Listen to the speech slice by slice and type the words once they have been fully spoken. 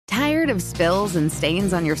of spills and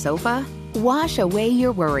stains on your sofa? Wash away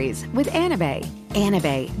your worries with Anabay.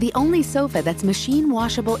 Anabay, the only sofa that's machine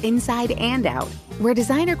washable inside and out, where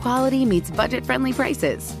designer quality meets budget-friendly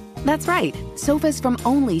prices. That's right, sofas from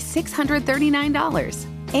only $639.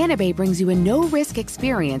 Anabay brings you a no-risk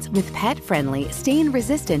experience with pet-friendly,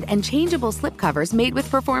 stain-resistant, and changeable slipcovers made with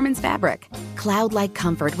performance fabric, cloud-like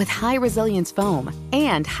comfort with high-resilience foam,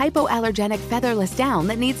 and hypoallergenic featherless down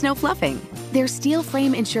that needs no fluffing. Their steel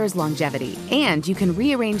frame ensures longevity, and you can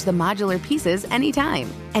rearrange the modular pieces anytime.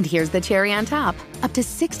 And here's the cherry on top, up to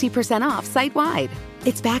 60% off site-wide.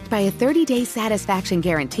 It's backed by a 30-day satisfaction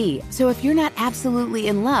guarantee, so if you're not absolutely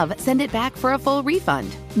in love, send it back for a full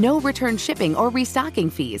refund. No return shipping or restocking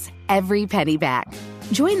fees. Every penny back.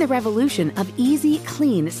 Join the revolution of easy,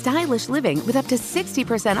 clean, stylish living with up to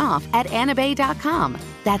 60% off at anabay.com.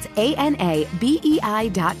 That's ANABEI.com.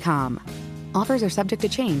 Offers are subject to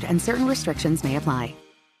change and certain restrictions may apply.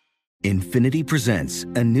 Infinity presents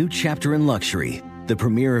a new chapter in luxury, the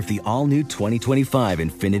premiere of the all-new 2025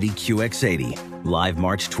 Infinity QX80, live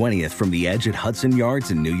March 20th from the Edge at Hudson Yards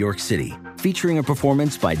in New York City, featuring a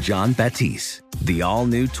performance by John Batiste. The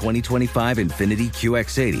all-new 2025 Infinity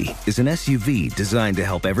QX80 is an SUV designed to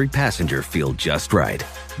help every passenger feel just right.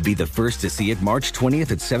 Be the first to see it March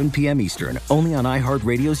 20th at 7 p.m. Eastern, only on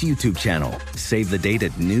iHeartRadio's YouTube channel. Save the date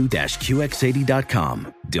at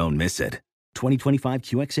new-QX80.com. Don't miss it. 2025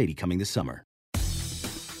 QX80 coming this summer.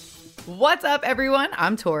 What's up, everyone?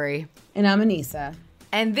 I'm Tori. And I'm Anissa.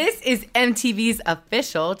 And this is MTV's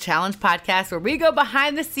official challenge podcast where we go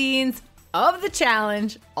behind the scenes of the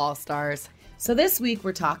challenge All-Stars. So this week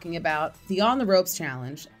we're talking about the On the Ropes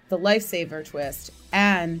challenge, the Lifesaver twist,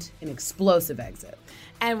 and an explosive exit.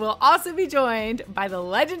 And we'll also be joined by the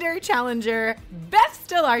legendary challenger, Beth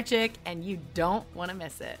Stolarczyk, and you don't want to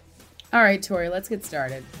miss it. All right, Tori, let's get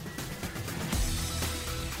started.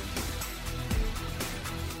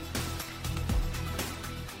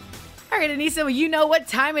 All right, Anissa, well, you know what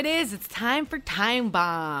time it is. It's time for Time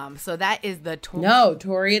Bomb. So that is the... No,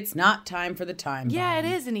 Tori, it's not time for the Time Bomb. Yeah, it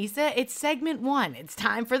is, Anissa. It's segment 1. It's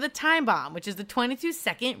time for the Time Bomb, which is the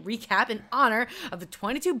 22-second recap in honor of the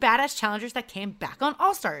 22 badass challengers that came back on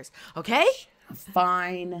All-Stars. Okay?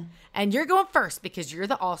 Fine. And you're going first because you're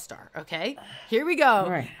the All-Star, okay? Here we go.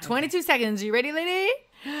 All right. 22 seconds. You ready, lady?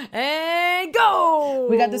 And go!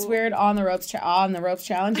 We got this weird on the ropes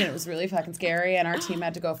challenge, and it was really fucking scary. And our team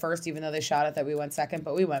had to go first, even though they shot it that we went second,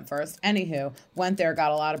 but we went first. Anywho, went there,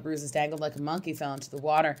 got a lot of bruises, dangled like a monkey, fell into the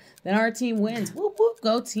water. Then our team wins. Whoop whoop,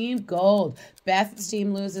 go team gold. Beth's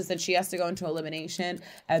team loses, then she has to go into elimination,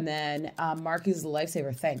 and then Mark is the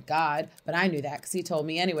Lifesaver. Thank God, but I knew that because he told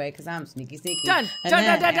me anyway. Because I'm sneaky. Done.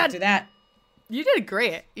 After that, you did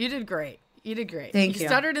great. You did great. Thank you. You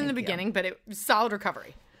stuttered in the beginning, but it was solid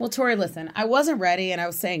recovery. Well, Tori, listen, I wasn't ready, and I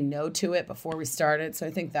was saying no to it before we started, so I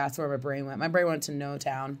think that's where my brain went. My brain went to no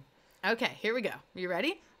town. Okay, here we go. You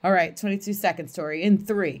ready? All right, 22 seconds, Tori. In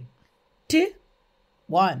 3, 2,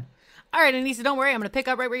 1. All right, Anissa, don't worry. I'm going to pick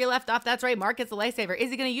up right where you left off. That's right. Mark gets the Lifesaver.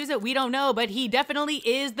 Is he going to use it? We don't know, but he definitely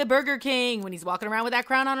is the Burger King when he's walking around with that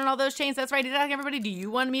crown on and all those chains. That's right. He's asking everybody, do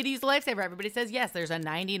you want me to use the Lifesaver? Everybody says yes. There's a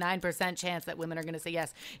 99% chance that women are going to say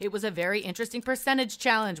yes. It was a very interesting percentage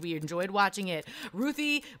challenge. We enjoyed watching it.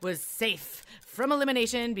 Ruthie was safe from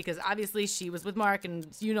elimination because obviously she was with Mark and,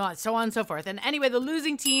 you know, so on and so forth. And anyway, the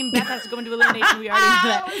losing team, Beth has to go into elimination. We already know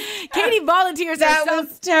that. Katie volunteers That herself.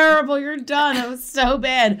 was terrible. You're done. It was so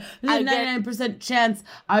bad. There's a 99% chance.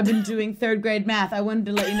 I've been doing third grade math. I wanted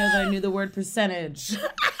to let you know that I knew the word percentage.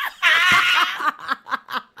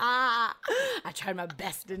 I tried my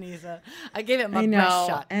best, Denisa. I gave it my I know, best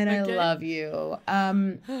shot. and okay? I love you.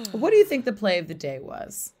 What do you think the play of the day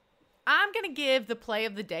was? I'm going to give the play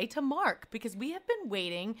of the day to Mark because we have been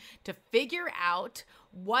waiting to figure out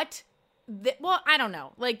what, I don't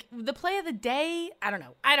know. Like, the play of the day, I don't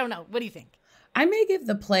know. What do you think? I may give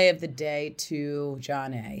the play of the day to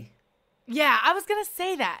John A. Yeah, I was going to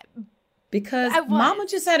say that. Because Mama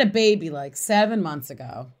just had a baby like 7 months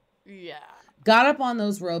ago. Yeah. Got up on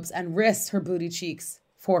those ropes and risked her booty cheeks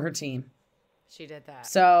for her team. She did that.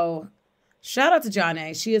 So, shout out to John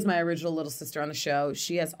A. She is my original little sister on the show.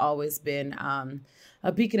 She has always been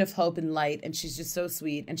a beacon of hope and light, and she's just so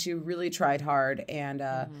sweet. And she really tried hard, and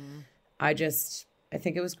I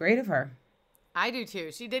think it was great of her. I do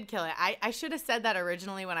too. She did kill it. I should have said that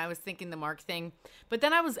originally when I was thinking the Mark thing. But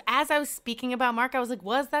then as I was speaking about Mark, I was like,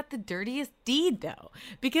 was that the dirtiest deed though?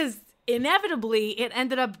 Because inevitably it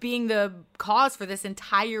ended up being the cause for this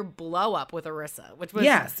entire blow up with Arissa, which was...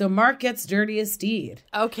 Yeah, so Mark gets dirtiest deed.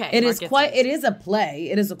 Okay. It is a play.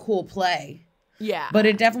 It is a cool play. Yeah. But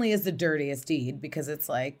it definitely is the dirtiest deed because it's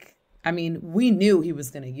like, I mean, we knew he was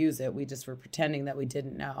going to use it. We just were pretending that we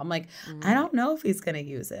didn't know. I'm like, I don't know if he's going to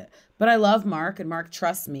use it. But I love Mark, and Mark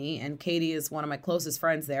trusts me, and Katie is one of my closest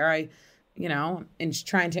friends there.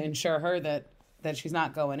 Trying to ensure her that she's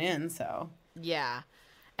not going in, so. Yeah.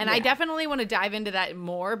 And I definitely want to dive into that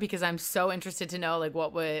more because I'm so interested to know, like,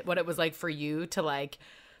 what it was like for you to, like,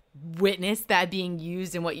 witness that being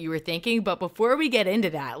used and what you were thinking. But before we get into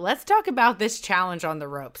that, let's talk about this challenge on the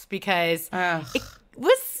ropes because it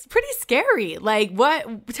was pretty scary. Like,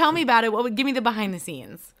 tell me about it. Give me the behind the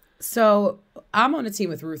scenes. So I'm on a team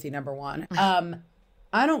with Ruthie, number one.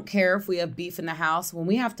 I don't care if we have beef in the house. When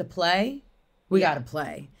we have to play, we got to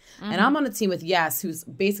play. And I'm on a team with Yes, who's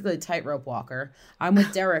basically a tightrope walker. I'm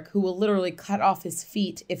with Derek, who will literally cut off his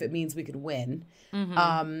feet if it means we could win.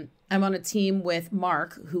 I'm on a team with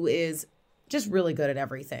Mark, who is just really good at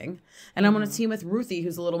everything. And I'm on a team with Ruthie,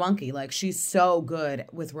 who's a little monkey. Like, she's so good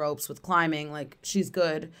with ropes, with climbing. Like, she's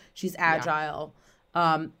good. She's agile.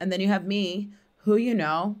 And then you have me, who,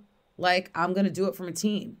 like, I'm going to do it from a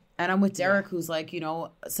team. And I'm with Derek, who's like,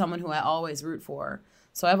 someone who I always root for.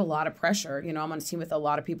 So I have a lot of pressure. I'm on a team with a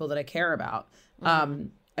lot of people that I care about.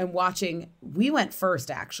 And we went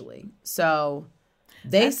first, actually. So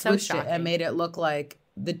they switched it and made it look like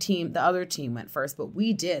the other team went first, but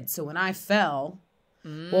we did. So when I fell,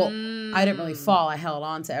 well, I didn't really fall. I held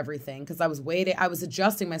on to everything because I was waiting. I was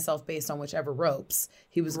adjusting myself based on whichever ropes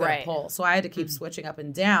he was going to pull. So I had to keep switching up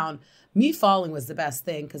and down. Me falling was the best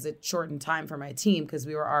thing because it shortened time for my team because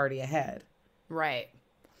we were already ahead. Right.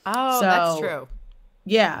 Oh, that's true.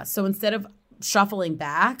 Yeah. So instead of shuffling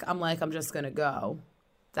back, I'm like, I'm just going to go.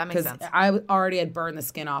 That makes sense. I already had burned the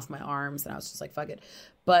skin off my arms and I was just like, fuck it.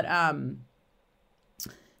 But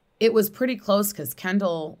it was pretty close because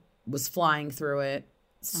Kendall was flying through it.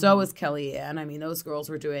 So was Kelly Ann. I mean, those girls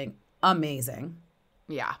were doing amazing.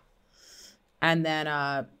 Yeah. And then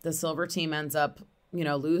the silver team ends up,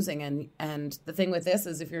 losing. And the thing with this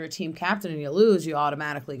is if you're a team captain and you lose, you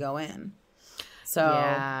automatically go in. So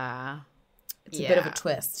it's a bit of a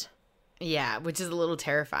twist. Yeah, which is a little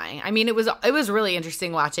terrifying. I mean, it was really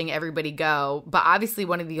interesting watching everybody go, but obviously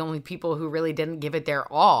one of the only people who really didn't give it their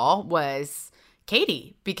all was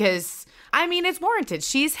Katie, because I mean, it's warranted.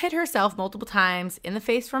 She's hit herself multiple times in the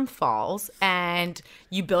face from falls, and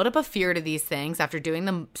you build up a fear to these things after doing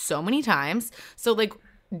them so many times. So, like,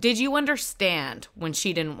 did you understand when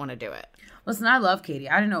she didn't want to do it? Listen, I love Katie.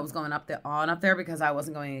 I didn't know it was going up there because I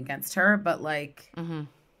wasn't going against her, but like,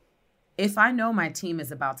 if I know my team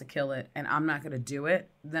is about to kill it and I'm not going to do it,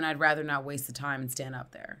 then I'd rather not waste the time and stand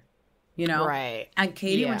up there. Right. And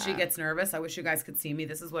Katie, when she gets nervous, I wish you guys could see me.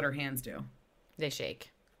 This is what her hands do. They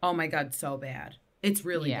shake. Oh my God, so bad. It's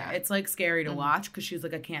really bad. It's like scary to watch because she's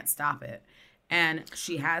like, I can't stop it. And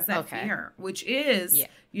she has that fear, which is,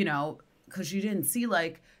 because you didn't see,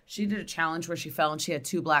 like, she did a challenge where she fell and she had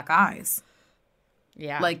 2 black eyes.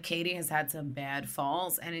 Yeah. Like, Katie has had some bad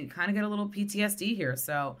falls and it kind of got a little PTSD here.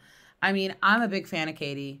 So, I mean, I'm a big fan of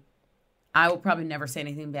Katie. I will probably never say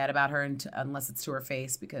anything bad about her unless it's to her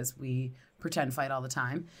face because we pretend fight all the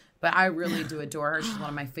time. But I really do adore her. She's one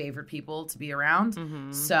of my favorite people to be around.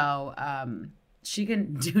 So she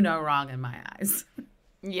can do no wrong in my eyes.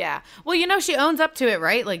 Yeah. Well, she owns up to it,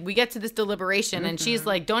 right? Like, we get to this deliberation and she's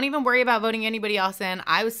like, don't even worry about voting anybody else in.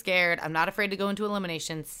 I was scared. I'm not afraid to go into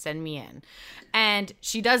elimination. Send me in. And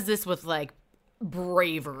she does this with, like,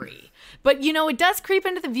 bravery. But, it does creep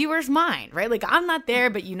into the viewer's mind, right? Like, I'm not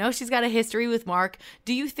there, but she's got a history with Mark.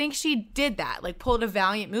 Do you think she did that? Like, pulled a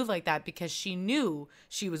valiant move like that because she knew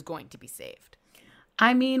she was going to be saved?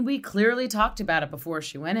 I mean, we clearly talked about it before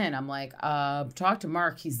she went in. I'm like, talk to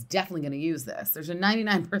Mark. He's definitely going to use this. There's a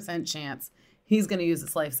 99% chance he's going to use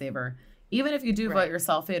this Lifesaver. Even if you do vote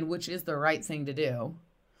yourself in, which is the right thing to do.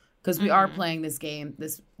 Because we are playing this game,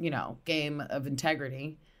 game of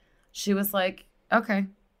integrity. She was like, okay.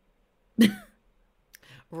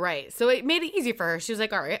 Right. So it made it easy for her. She was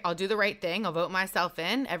like, all right, I'll do the right thing. I'll vote myself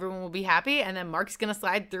in. Everyone will be happy. And then Mark's going to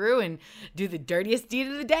slide through and do the dirtiest deed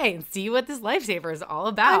of the day and see what this Lifesaver is all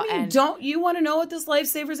about. I mean, don't you want to know what this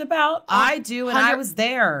Lifesaver is about? I do, and I was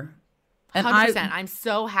there. And 100%. I'm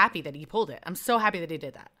so happy that he pulled it. I'm so happy that he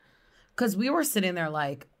did that. Because we were sitting there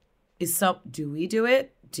like, do we do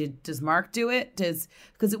it? Does Mark do it?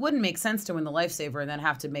 Because it wouldn't make sense to win the Lifesaver and then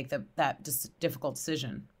have to make that difficult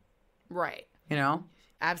decision. Right.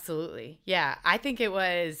 Absolutely. Yeah. I think it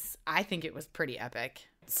was pretty epic.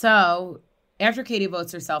 So after Katie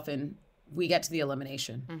votes herself in, we get to the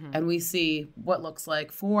elimination and we see what looks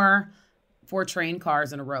like four train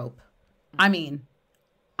cars and a rope. I mean,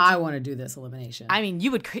 I want to do this elimination. I mean,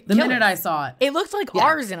 you would the minute I saw it. It looked like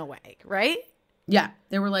ours in a way, right? Yeah.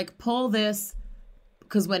 They were like, pull this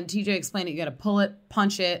because when TJ explained it, you got to pull it,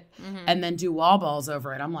 punch it, and then do wall balls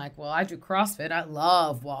over it. I'm like, well, I do CrossFit. I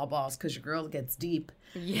love wall balls because your girl gets deep.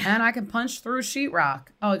 Yeah. And I can punch through sheetrock.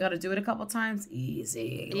 Oh, I got to do it a couple times?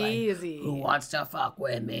 Easy. Easy. Like, who wants to fuck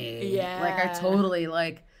with me? Yeah. Like, I totally,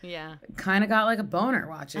 like, kind of got like a boner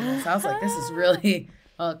watching this. I was like, this is really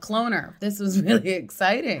a cloner. This was really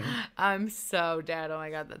exciting. I'm so dead. Oh my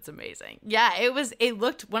God, that's amazing. Yeah, it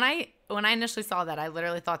looked, when I initially saw that, I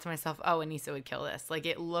literally thought to myself, oh, Anissa would kill this. Like,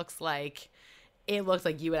 it looks like you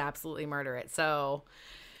would absolutely murder it. So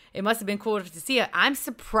it must have been cool to see it. I'm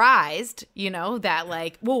surprised, that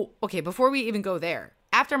like, well, okay, before we even go there,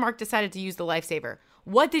 after Mark decided to use the Lifesaver,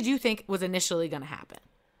 what did you think was initially going to happen?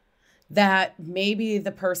 That maybe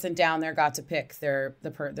the person down there got to pick their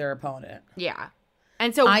opponent. Yeah.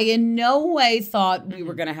 And so I in no way thought we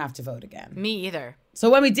were going to have to vote again. Me either. So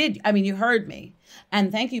when we did, I mean, you heard me.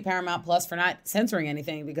 And thank you, Paramount Plus, for not censoring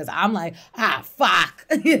anything, because I'm like, fuck.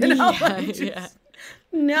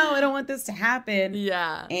 No, I don't want this to happen.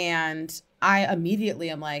 Yeah. And I immediately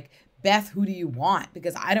am like, Beth, who do you want?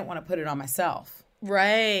 Because I didn't want to put it on myself.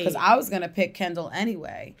 Right. Because I was going to pick Kendall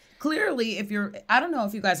anyway. Clearly, I don't know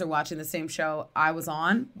if you guys are watching the same show I was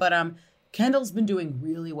on, but Kendall's been doing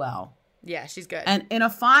really well. Yeah, she's good. And in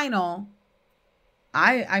a final,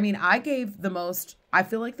 I gave I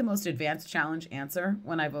feel like the most advanced challenge answer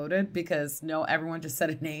when I voted, because everyone just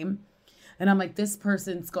said a name. And I'm like, this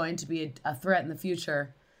person's going to be a threat in the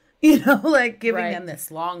future. Like giving them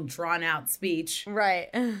this long, drawn out speech. Right.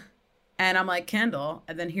 And I'm like, Kendall.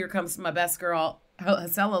 And then here comes my best girl,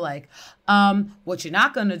 Hasela, like, what you're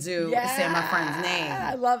not going to do is say my friend's name.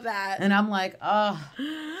 I love that. And I'm like, oh.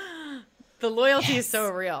 The loyalty is so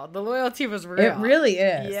real. The loyalty was real. It really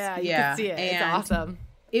is. Yeah, you can see it. It's awesome.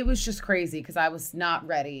 It was just crazy because I was not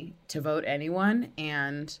ready to vote anyone.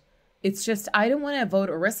 And it's just, I didn't want to vote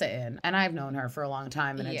Arissa in. And I've known her for a long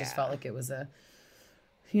time. And I just felt like it was a,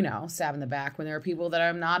 stab in the back when there are people that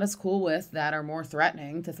I'm not as cool with that are more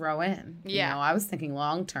threatening to throw in. Yeah. I was thinking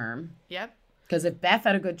long term. Yep. Because if Beth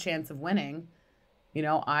had a good chance of winning,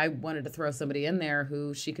 I wanted to throw somebody in there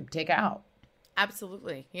who she could take out.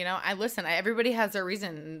 Absolutely. Everybody has their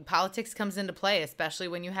reason. Politics comes into play, especially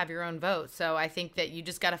when you have your own vote. So I think that you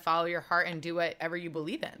just got to follow your heart and do whatever you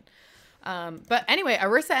believe in. But anyway,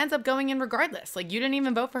 Arissa ends up going in regardless. Like, you didn't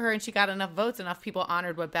even vote for her, and she got enough votes. Enough people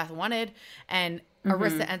honored what Beth wanted, and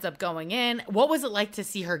Arissa ends up going in. What was it like to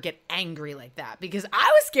see her get angry like that? Because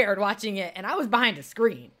I was scared watching it, and I was behind a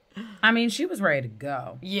screen. I mean, she was ready to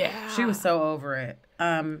go. Yeah. She was so over it.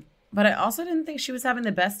 But I also didn't think she was having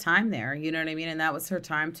the best time there. You know what I mean? And that was her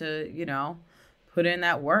time to, put in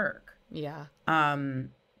that work. Yeah.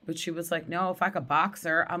 But she was like, no, if I could box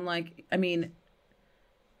her, I'm like, I mean,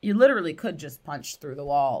 you literally could just punch through the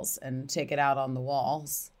walls and take it out on the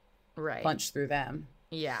walls. Right. Punch through them.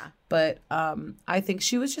 Yeah. But I think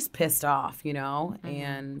she was just pissed off,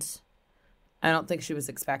 and I don't think she was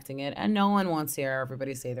expecting it. And no one wants to hear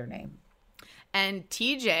everybody say their name. And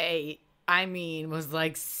TJ, was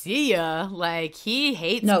like, see ya. Like, he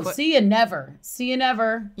hates. No, see ya never. See ya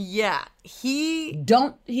never. Yeah. He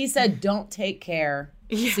said, don't take care.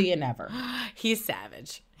 Yeah. See ya never. He's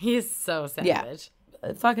savage. He is so savage.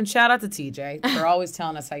 Yeah. Fucking shout out to TJ for always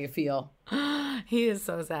telling us how you feel. He is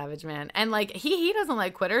so savage, man. And like, he doesn't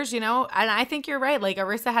like quitters, And I think you're right. Like,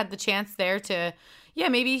 Arissa had the chance there to,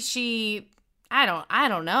 maybe she, I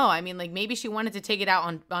don't know. I mean, like, maybe she wanted to take it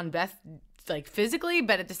out on Beth, like, physically,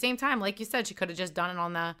 but at the same time, like you said, she could have just done it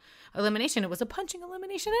on the elimination. It was a punching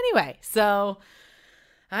elimination anyway. So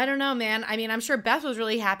I don't know, man. I mean, I'm sure Beth was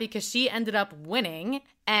really happy because she ended up winning,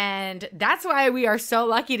 and that's why we are so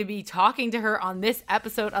lucky to be talking to her on this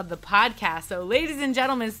episode of the podcast. So ladies and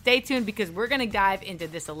gentlemen, stay tuned because we're going to dive into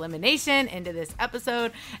this elimination, into this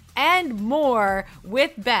episode, and more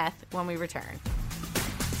with Beth when we return.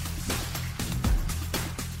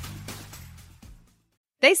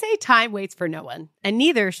 They say time waits for no one, and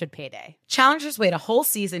neither should payday. Challengers wait a whole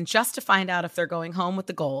season just to find out if they're going home with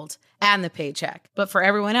the gold and the paycheck. But for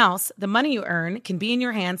everyone else, the money you earn can be in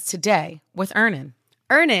your hands today with Earnin.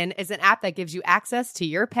 Earnin is an app that gives you access to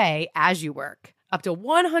your pay as you work, up to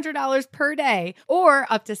 $100 per day or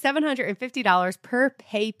up to $750 per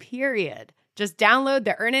pay period. Just download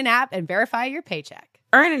the Earnin app and verify your paycheck.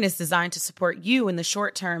 Earnin is designed to support you in the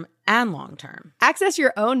short term and long-term. Access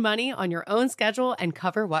your own money on your own schedule and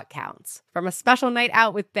cover what counts. From a special night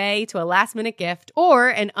out with Bae to a last-minute gift or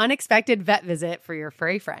an unexpected vet visit for your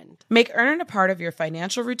furry friend. Make Earnin a part of your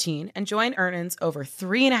financial routine and join Earnin's over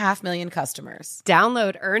 3.5 million customers.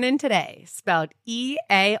 Download Earnin today, spelled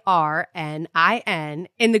EARNIN,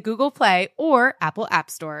 in the Google Play or Apple App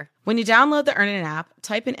Store. When you download the Earnin app,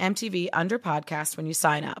 type in MTV under podcast when you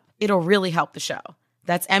sign up. It'll really help the show.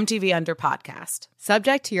 That's MTV under podcast.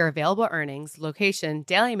 Subject to your available earnings, location,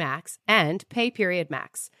 daily max, and pay period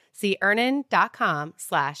max. See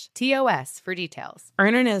earnin.com/TOS for details.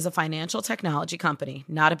 Earnin is a financial technology company,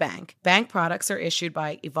 not a bank. Bank products are issued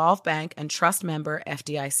by Evolve Bank and Trust Member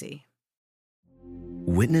FDIC.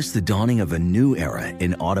 Witness the dawning of a new era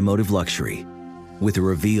in automotive luxury with a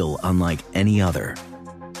reveal unlike any other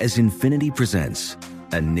as Infiniti presents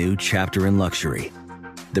a new chapter in luxury,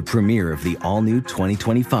 the premiere of the all-new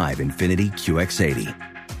 2025 Infiniti QX80.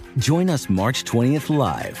 Join us March 20th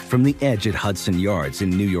live from the Edge at Hudson Yards in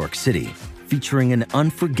New York City, featuring an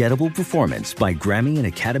unforgettable performance by Grammy and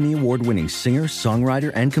Academy Award-winning singer,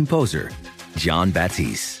 songwriter, and composer, Jon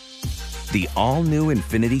Batiste. The all-new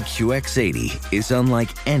Infiniti QX80 is unlike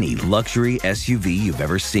any luxury SUV you've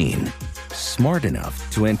ever seen. Smart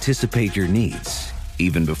enough to anticipate your needs,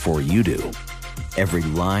 even before you do. Every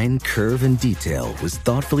line, curve, and detail was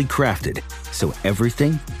thoughtfully crafted so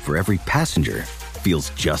everything for every passenger feels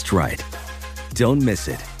just right. Don't miss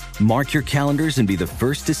it. Mark your calendars and be the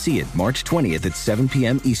first to see it March 20th at 7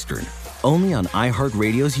 p.m. Eastern, only on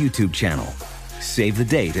iHeartRadio's YouTube channel. Save the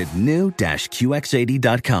date at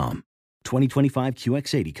new-QX80.com. 2025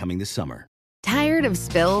 QX80 coming this summer. Tired of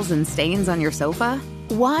spills and stains on your sofa?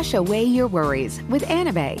 Wash away your worries with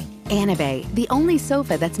Anabay. Anabay, the only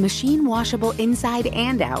sofa that's machine washable inside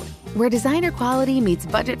and out, where designer quality meets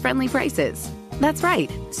budget-friendly prices. That's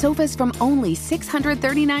right, sofas from only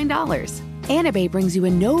 $639. Anabay brings you a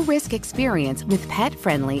no-risk experience with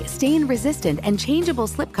pet-friendly, stain-resistant, and changeable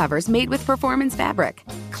slipcovers made with performance fabric,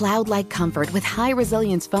 cloud-like comfort with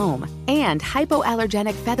high-resilience foam, and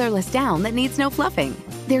hypoallergenic featherless down that needs no fluffing.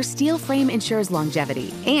 Their steel frame ensures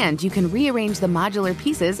longevity, and you can rearrange the modular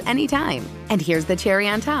pieces anytime. And here's the cherry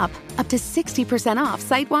on top, up to 60% off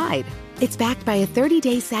site-wide. It's backed by a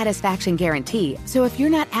 30-day satisfaction guarantee, so if you're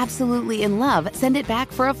not absolutely in love, send it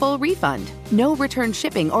back for a full refund. No return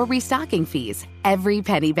shipping or restocking fees. Every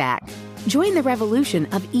penny back. Join the revolution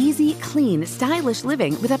of easy, clean, stylish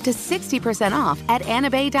living with up to 60% off at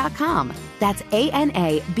anabay.com. That's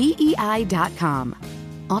ANABEI.com.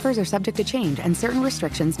 Offers are subject to change and certain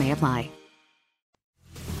restrictions may apply.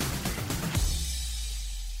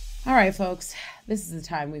 All right, folks, this is the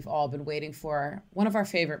time we've all been waiting for. One of our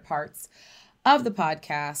favorite parts of the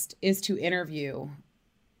podcast is to interview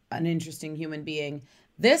an interesting human being.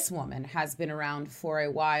 This woman has been around for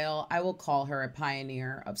a while. I will call her a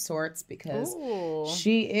pioneer of sorts because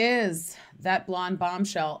she is that blonde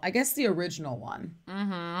bombshell. I guess the original one.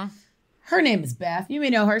 Mm-hmm. Her name is Beth. You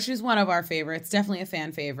may know her. She's one of our favorites. Definitely a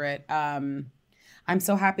fan favorite. I'm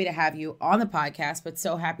so happy to have you on the podcast, but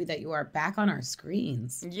so happy that you are back on our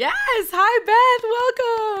screens. Yes. Hi, Beth.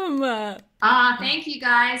 Welcome. Thank you,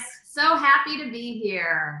 guys. So happy to be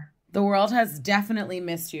here. The world has definitely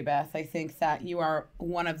missed you, Beth. I think that you are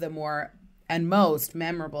one of the more and most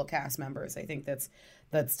memorable cast members, I think, that's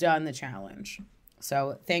done the challenge.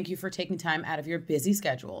 So thank you for taking time out of your busy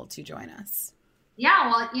schedule to join us. Yeah,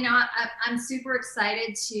 well, I'm super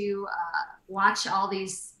excited to watch all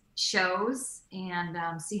these shows and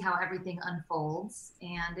see how everything unfolds.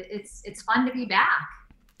 And it's fun to be back.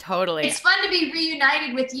 Totally. It's fun to be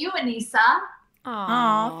reunited with you, Anissa.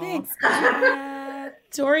 Oh, thanks.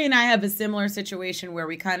 Tori and I have a similar situation where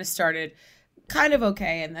we kind of started kind of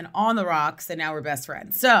okay and then on the rocks and now we're best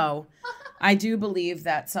friends. So I do believe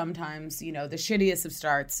that sometimes, the shittiest of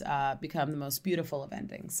starts become the most beautiful of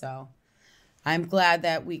endings. So I'm glad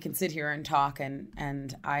that we can sit here and talk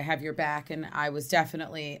and I have your back, and I was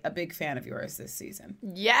definitely a big fan of yours this season.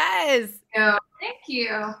 Yes. Oh, thank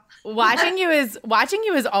you. Watching you is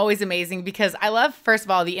always amazing because I love, first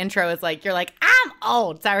of all, the intro is like, you're like, I'm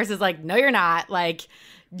old. Cyrus is like, no, you're not. Like,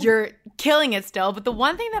 you're killing it still. But the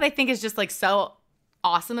one thing that I think is just like so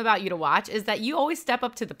awesome about you to watch is that you always step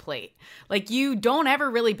up to the plate. Like, you don't ever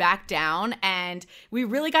really back down, and we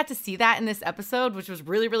really got to see that in this episode, which was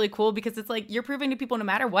really, really cool because it's like you're proving to people no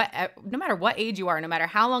matter what age you are, no matter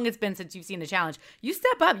how long it's been since you've seen the challenge, you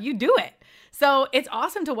step up, you do it. So it's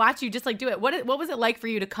awesome to watch you just like do it. What was it like for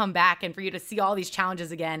you to come back and for you to see all these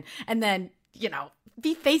challenges again and then,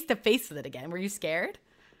 be face to face with it again? Were you scared?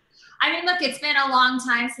 I mean, look, it's been a long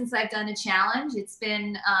time since I've done a challenge. It's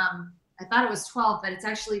been I thought it was 12, but it's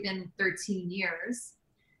actually been 13 years.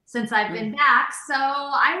 since I've been back. So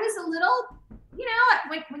I was a little,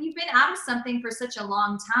 when you've been out of something for such a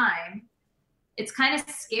long time, it's kind of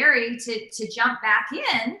scary to jump back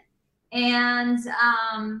in. And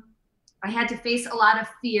I had to face a lot of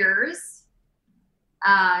fears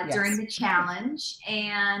during the challenge.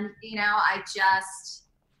 And,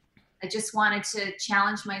 I just wanted to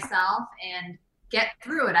challenge myself and get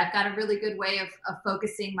through it. I've got a really good way of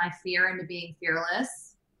focusing my fear into being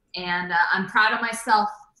fearless. And I'm proud of myself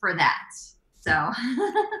for that. So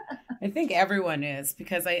I think everyone is,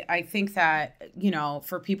 because I think that,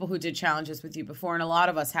 for people who did challenges with you before, and a lot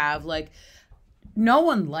of us have, like, no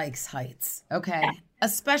one likes heights, okay?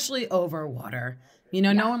 Especially over water.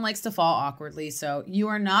 No one likes to fall awkwardly. So you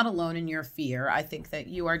are not alone in your fear. I think that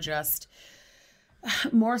you are just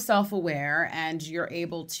more self-aware, and you're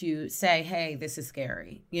able to say, hey, this is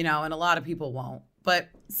scary, and a lot of people won't. But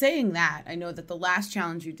saying that, I know that the last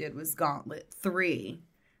challenge you did was Gauntlet 3.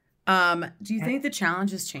 Do you think the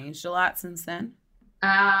challenge has changed a lot since then?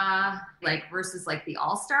 Versus like the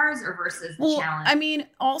All-Stars, or versus the challenge? I mean,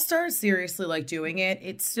 All-Stars, seriously, like, doing it,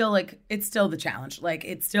 it's still the challenge. Like,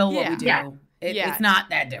 it's still what we do. Yeah. It's not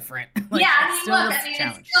that different. Like,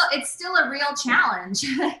 it's still a real challenge.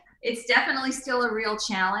 It's definitely still a real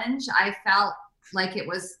challenge. I felt like it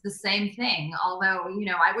was the same thing, although,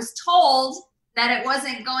 I was told that it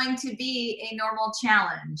wasn't going to be a normal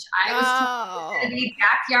challenge. I was told to be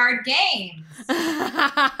backyard games.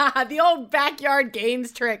 The old backyard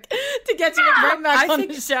games trick to get you to bring back on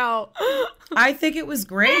the show. I think it was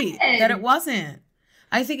great that it wasn't.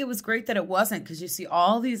 I think it was great that it wasn't, because you see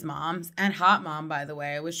all these moms, and hot mom, by the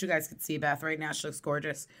way. I wish you guys could see Beth right now. She looks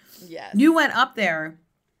gorgeous. Yes. You went up there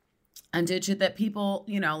and did shit that people,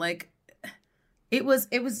 it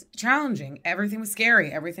was challenging. Everything was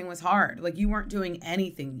scary. Everything was hard. Like, you weren't doing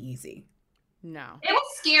anything easy. No. It was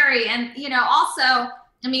scary. And, also,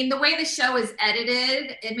 I mean, the way the show is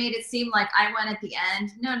edited, it made it seem like I went at the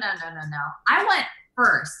end. No. I went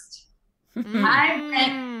first. I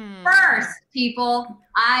went first, people.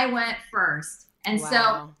 I went first. And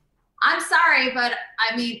so I'm sorry, but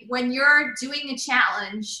I mean, when you're doing a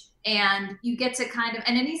challenge and you get to kind of,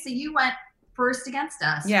 and Anissa, you went first against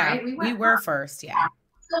us, right? We were first, yeah.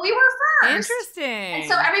 So we were first. Interesting. And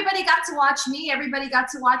so everybody got to watch me. Everybody got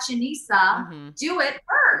to watch Anissa do it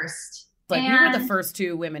first. Like, we were the first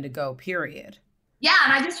 2 women to go, period. Yeah,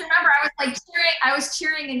 and I just remember I was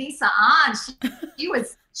cheering Anissa on. She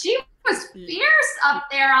was fierce up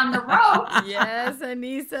there on the rope. Yes,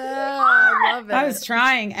 Anissa. I love it. I was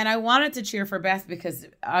trying, and I wanted to cheer for Beth, because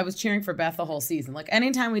I was cheering for Beth the whole season. Like,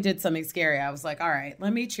 anytime we did something scary, I was like, all right,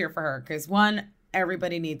 let me cheer for her. Because 1,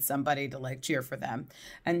 everybody needs somebody to, like, cheer for them.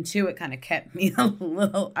 And 2, it kind of kept me a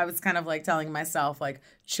little, I was kind of like telling myself, like,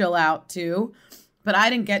 chill out too. But I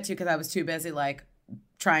didn't get to, because I was too busy, like,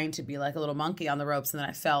 trying to be like a little monkey on the ropes, and then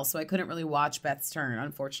I fell. So I couldn't really watch Beth's turn,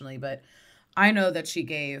 unfortunately. But I know that she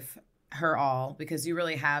gave her all, because you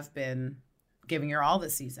really have been giving your all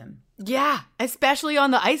this season. Yeah, especially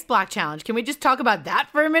on the ice block challenge. Can we just talk about that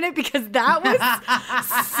for a minute? Because that was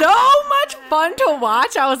so much fun to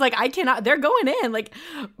watch. I was like, I cannot, they're going in. Like,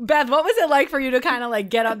 Beth, what was it like for you to kind of like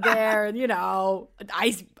get up there and,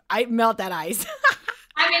 I melt that ice?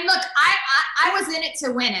 I mean, look, I was in it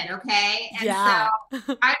to win it, okay? And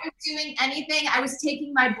so I was doing anything. I was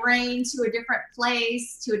taking my brain to a different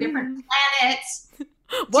place, to a different planet.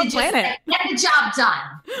 What planet? Get the job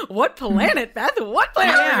done. What planet, Beth? What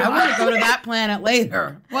planet? Yeah, I want to go to that planet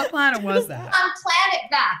later. What planet was that? On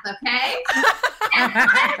planet Beth, okay? And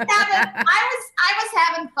I was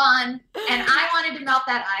having fun, and I wanted to melt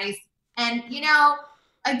that ice. And,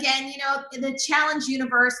 again, the challenge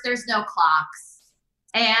universe, there's no clocks.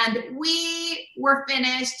 And we were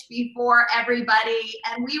finished before everybody.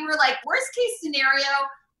 And we were like, worst case scenario,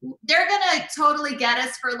 they're going to totally get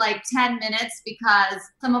us for like 10 minutes, because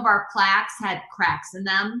some of our plaques had cracks in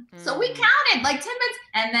them. So we counted like 10 minutes,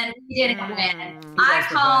 and then we didn't win. I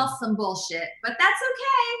call some bullshit, but that's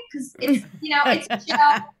okay, because it's, it's a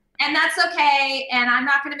show, and that's okay. And I'm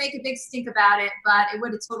not going to make a big stink about it, but it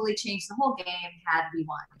would have totally changed the whole game had we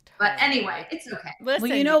won. But anyway, it's okay. Listen,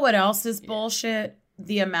 well, you know what else is bullshit?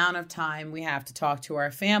 The amount of time we have to talk to our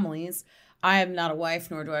families. I am not a wife,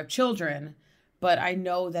 nor do I have children, but I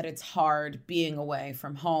know that it's hard being away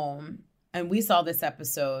from home. And we saw this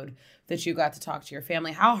episode that you got to talk to your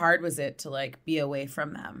family. How hard was it to like be away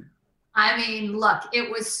from them? I mean, look, it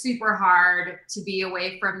was super hard to be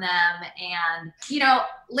away from them. And,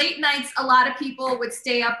 late nights, a lot of people would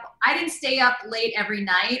stay up. I didn't stay up late every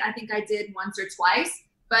night. I think I did once or twice.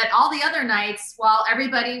 But all the other nights, while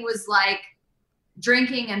everybody was like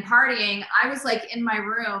drinking and partying, I was like in my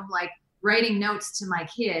room, like writing notes to my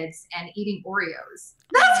kids and eating Oreos.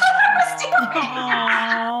 That's what I was doing.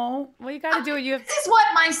 Oh, Well, you got to do what you have. This is what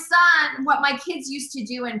my kids used to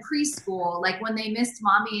do in preschool. Like when they missed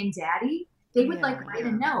mommy and daddy, they would like write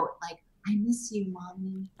a note like, I miss you,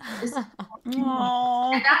 mommy. And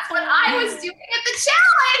that's what I was doing at the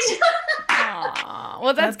challenge. Aww.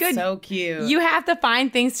 Well, that's good. So cute. You have to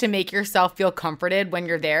find things to make yourself feel comforted when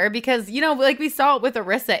you're there because, you know, like we saw it with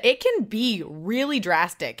Arissa, it can be really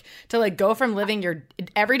drastic to like go from living your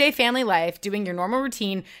everyday family life, doing your normal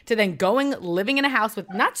routine, to then living in a house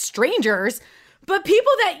with not strangers, but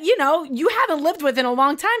people that, you know, you haven't lived with in a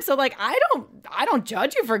long time. So like, I don't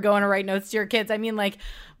judge you for going to write notes to your kids. I mean, like,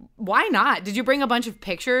 why not? Did you bring a bunch of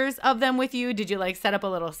pictures of them with you? Did you like set up a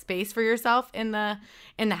little space for yourself in the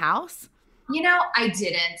house? You know, I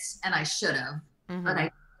didn't, and I should have, but I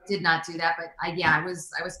did not do that. But I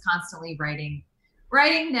was constantly writing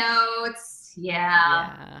notes.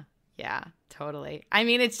 Yeah, totally. I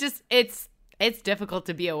mean, it's difficult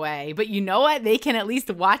to be away, but you know what? They can at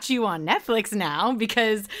least watch you on Netflix now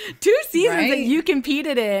because 2 seasons that you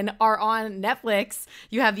competed in are on Netflix.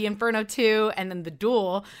 You have the Inferno 2 and then the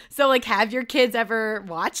Duel. So like, have your kids ever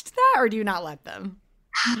watched that or do you not let them?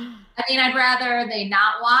 I mean, I'd rather they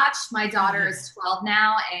not watch. My daughter is 12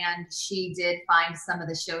 now and she did find some of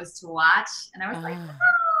the shows to watch. And I was like,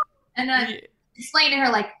 oh. And I explained to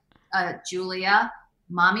her like, Julia,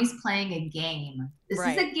 mommy's playing a game. This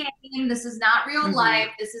is a game. This is not real life.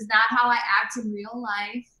 This is not how I act in real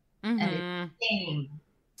life. And it's a game.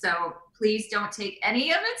 So please don't take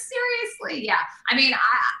any of it seriously. Yeah. I mean,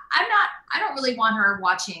 I don't really want her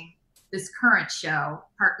watching this current show,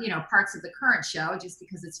 parts of the current show, just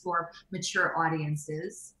because it's for mature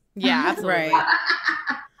audiences. Yeah, absolutely. Right.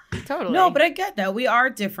 Totally. No, but I get that. We are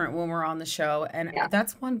different when we're on the show. And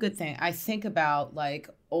that's one good thing. I think about like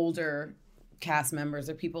older cast members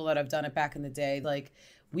or people that have done it back in the day. Like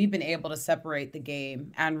we've been able to separate the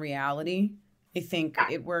game and reality. I think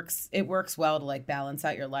it works well to like balance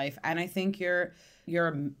out your life. And I think your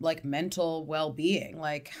like mental well-being,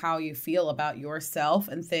 like how you feel about yourself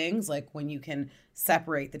and things, like when you can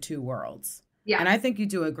separate the two worlds. Yeah. And I think you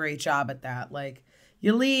do a great job at that. Like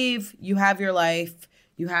you leave, you have your life,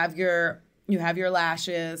 you have your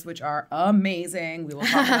lashes, which are amazing. We will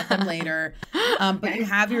talk about them later. But you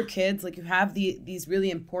have your kids, like you have these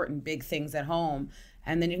really important big things at home.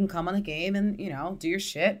 And then you can come on the game and, you know, do your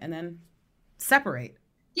shit and then separate.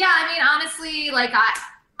 Yeah, I mean, honestly, like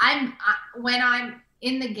when I'm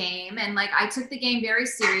in the game and like I took the game very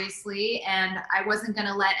seriously and I wasn't going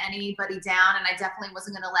to let anybody down and I definitely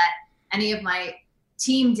wasn't going to let any of my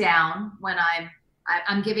team down when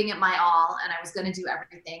I'm giving it my all and I was going to do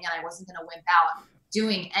everything and I wasn't going to wimp out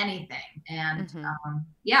doing anything. And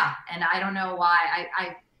and I don't know why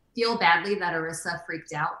I feel badly that Arissa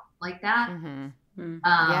freaked out like that.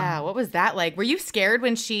 What was that like? Were you scared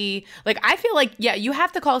when she, like, I feel like, you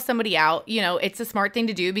have to call somebody out. You know, it's a smart thing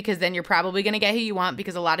to do because then you're probably going to get who you want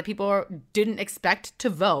because a lot of people didn't expect to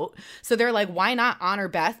vote. So they're like, why not honor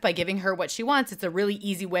Beth by giving her what she wants? It's a really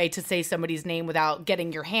easy way to say somebody's name without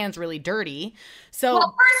getting your hands really dirty. So,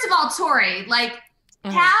 well, first of all, Tori, like,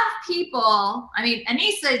 have people, I mean,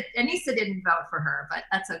 Anissa didn't vote for her, but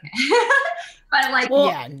that's okay. But like,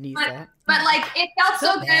 Anissa. But like, it felt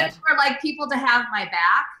so good for like people to have my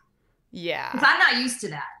back. Yeah. Because I'm not used to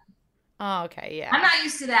that. Oh, okay. Yeah. I'm not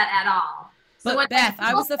used to that at all. So but Beth,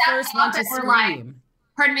 I was the first one to scream. Like,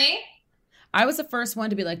 pardon me? I was the first one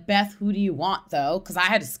to be like, Beth, who do you want though? Because I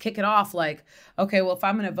had to kick it off like, okay, well, if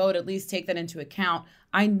I'm going to vote, at least take that into account.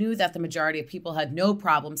 I knew that the majority of people had no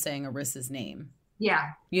problem saying Arissa's name.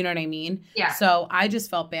 Yeah. You know what I mean? Yeah. So I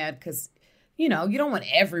just felt bad because, you know, you don't want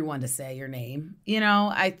everyone to say your name. You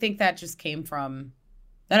know, I think that just came from,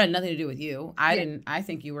 that had nothing to do with you. I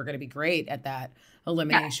think you were going to be great at that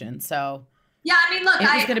elimination. Yeah. So. Yeah, I mean, look. It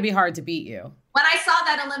was going to be hard to beat you. When I saw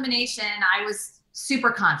that elimination, I was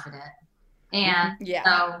super confident. And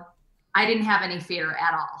so I didn't have any fear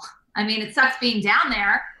at all. I mean, it sucks being down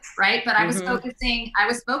there, right? But I was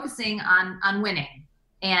focusing on winning.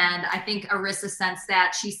 And I think Arissa sensed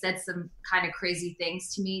that. She said some kind of crazy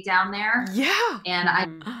things to me down there. Yeah. And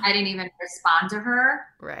I didn't even respond to her.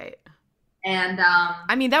 Right. And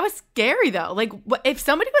I mean, that was scary though. Like if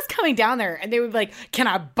somebody was coming down there and they would be like, can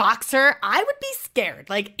I box her? I would be scared.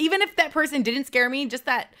 Like even if that person didn't scare me, just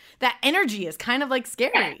that energy is kind of like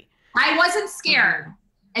scary. Yeah. I wasn't scared.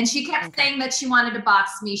 And she kept saying that she wanted to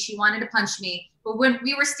box me. She wanted to punch me. But when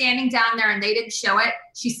we were standing down there and they didn't show it,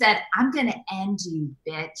 she said, I'm going to end you,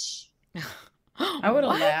 bitch. I would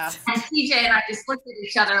have laughed. And TJ and I just looked at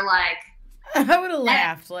each other like, I would have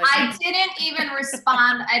laughed. Like, I didn't even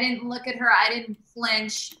respond. I didn't look at her. I didn't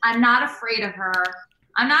flinch. I'm not afraid of her.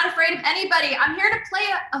 I'm not afraid of anybody. I'm here to play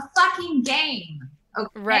a fucking game.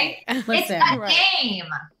 Okay? Right. It's Listen, a game.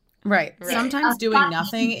 right. Sometimes doing fucking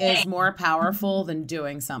nothing is thing. more powerful than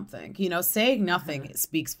doing something. You know, saying nothing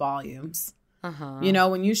speaks volumes. Uh-huh. You know,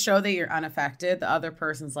 when you show that you're unaffected, the other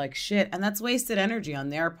person's like, shit. And that's wasted energy on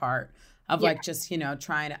their part of like just, you know,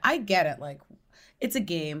 trying to, I get it. Like, it's a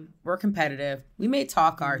game. We're competitive. We may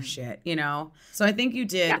talk our shit, you know? So I think you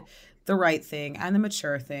did the right thing and the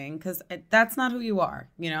mature thing because that's not who you are,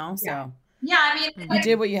 you know? So Yeah, I mean, you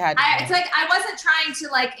did what you had to do. it's like I wasn't trying to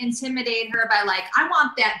like intimidate her by like, I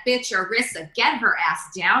want that bitch Arissa, get her ass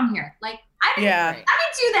down here. Like, I didn't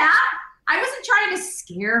do that. I wasn't trying to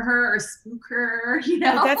scare her or spook her, you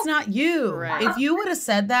know? But that's not you. Right. If you would have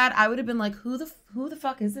said that, I would have been like, who the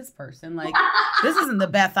fuck is this person? Like, this isn't the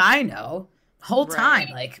Beth I know. Whole time,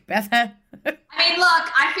 like Beth. I mean,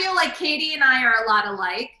 look, I feel like Katie and I are a lot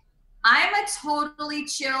alike. I'm a totally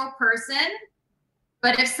chill person,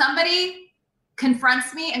 but if somebody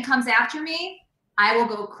confronts me and comes after me, I will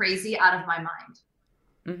go crazy out of my mind.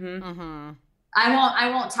 I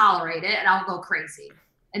won't tolerate it, and I'll go crazy.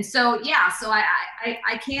 And so, so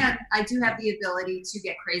I can't. I do have the ability to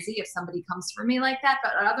get crazy if somebody comes for me like that,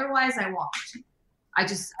 but otherwise, I won't. I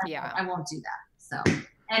won't do that. So.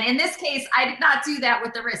 And in this case, I did not do that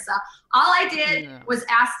with Arissa. All I did was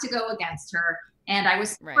ask to go against her. And I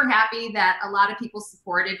was super happy that a lot of people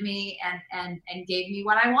supported me and gave me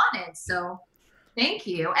what I wanted. So thank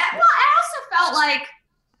you. And, well, I also felt like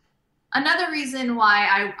another reason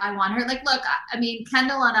why I want her, like, look, I mean,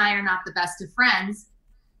 Kendall and I are not the best of friends,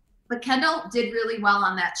 but Kendall did really well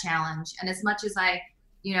on that challenge. And as much as I,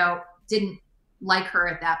 you know, didn't like her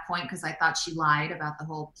at that point because I thought she lied about the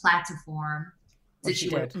whole platform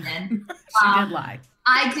situation. She did lie.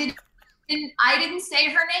 I didn't say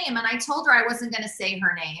her name, and I told her I wasn't going to say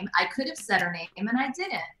her name. I could have said her name, and I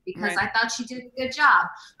didn't because I thought she did a good job.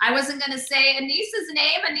 I wasn't going to say Anissa's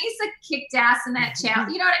name. Anissa kicked ass in that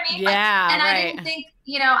challenge. You know what I mean? Yeah, I didn't think,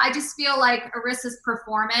 you know, I just feel like Arissa's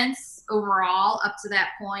performance overall up to that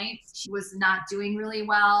point, she was not doing really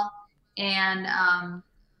well. And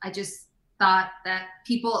I just thought that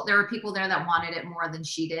there were people there that wanted it more than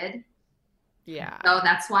she did. Yeah. So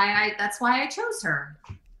that's why I chose her.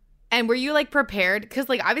 And were you like prepared? Because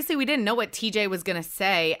like obviously we didn't know what TJ was gonna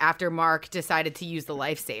say after Mark decided to use the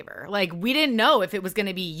Lifesaver. Like we didn't know if it was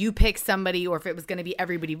gonna be you pick somebody or if it was gonna be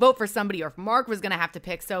everybody vote for somebody or if Mark was gonna have to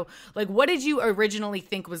pick. So like what did you originally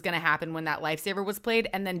think was gonna happen when that Lifesaver was played?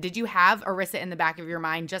 And then did you have Arissa in the back of your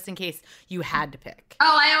mind just in case you had to pick?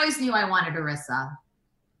 Oh, I always knew I wanted Arissa.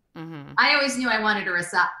 I always knew I wanted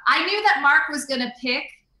Arissa. I knew that Mark was gonna pick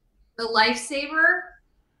the Lifesaver.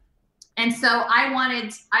 And so I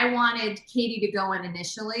wanted Katie to go in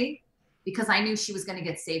initially because I knew she was going to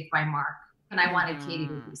get saved by Mark, and I wanted Katie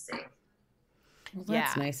to be safe. Well,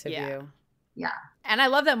 that's nice of you. Yeah. And I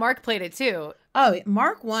love that Mark played it too. Oh,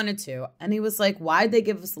 Mark wanted to. And he was like, why'd they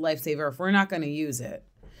give us the Lifesaver if we're not going to use it?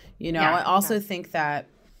 You know, I also think that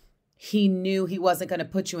he knew he wasn't going to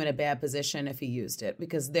put you in a bad position if he used it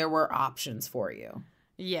because there were options for you.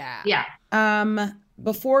 Yeah. Yeah.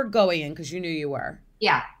 Before going in, because you knew you were.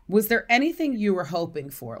 Yeah. Was there anything you were hoping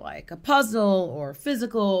for, like a puzzle or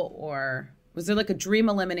physical, or was there like a dream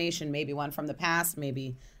elimination, maybe one from the past,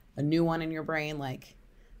 maybe a new one in your brain? Like,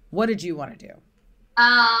 what did you want to do?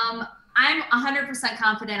 I'm 100%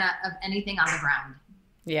 confident of anything on the ground.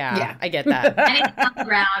 Yeah. I get that. Anything on the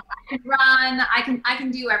ground. I can run. I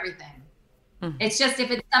can do everything. It's just if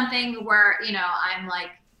it's something where, you know, I'm like,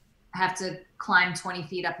 I have to climb 20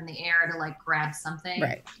 feet up in the air to like grab something.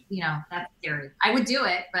 Right. You know, that's scary. I would do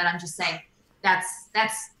it, but I'm just saying that's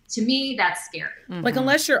to me, that's scary. Like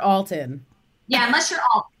unless you're Alton. Yeah, unless you're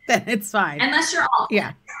Alton. Then it's fine. Unless you're Alton.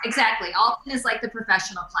 Yeah. Exactly. Alton is like the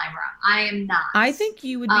professional climber. I am not. I think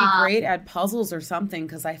you would be great at puzzles or something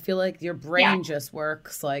because I feel like your brain just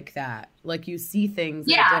works like that. Like you see things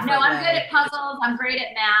in a different way. I'm good at puzzles. I'm great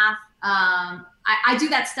at math. I do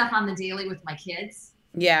that stuff on the daily with my kids.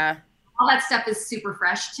 Yeah. All that stuff is super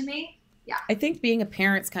fresh to me. Yeah. I think being a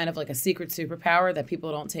parent's kind of like a secret superpower that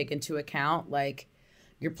people don't take into account. Like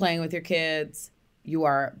you're playing with your kids, you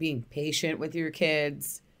are being patient with your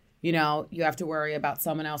kids, you know, you have to worry about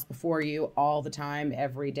someone else before you all the time,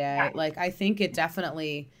 every day. Yeah. Like I think it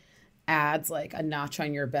definitely adds like a notch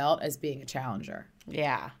on your belt as being a challenger.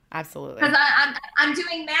 Yeah, absolutely. Because I'm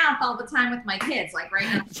doing math all the time with my kids. Like right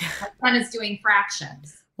now, my son is doing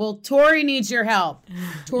fractions. Well, Tori needs your help.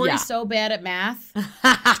 Tori's so bad at math.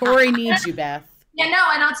 Tori needs you, Beth. Yeah, no,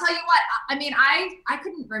 and I'll tell you what. I mean, I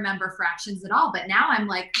couldn't remember fractions at all, but now I'm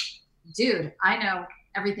like, dude, I know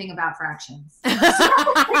everything about fractions.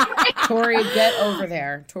 Tori, get over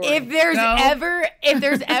there. Tori, if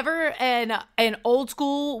there's ever an old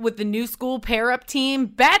school with the new school pair up team,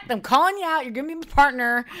 Beth, I'm calling you out. You're gonna be my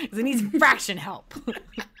partner because I need some fraction help.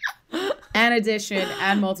 And addition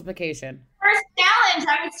and multiplication. First challenge,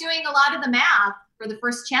 I was doing a lot of the math for the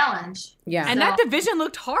first challenge. Yeah. And that division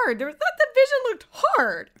looked hard. That division looked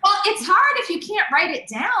hard. Well, it's hard if you can't write it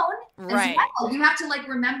down. Right. As well. You have to like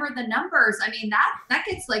remember the numbers. I mean, that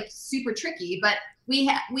gets like super tricky, but we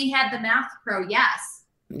had the math pro, yes.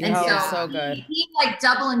 And so good. He like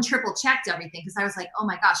double and triple checked everything because I was like, oh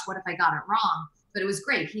my gosh, what if I got it wrong? But it was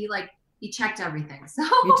great. He checked everything. So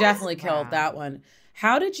you definitely killed that one.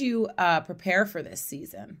 How did you prepare for this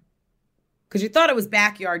season? Because you thought it was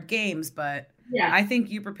backyard games, but yeah. I think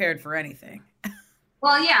you prepared for anything.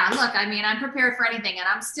 Well, yeah, look, I mean, I'm prepared for anything, and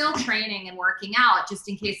I'm still training and working out just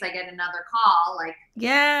in case I get another call. Like,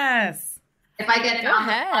 yes. If I get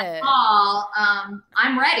another call,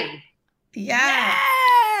 I'm ready.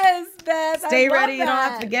 Yes, Beth. Stay ready. You don't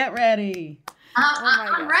have to get ready.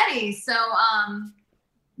 I'm ready. So,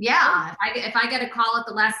 yeah, if I get a call at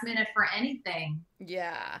the last minute for anything.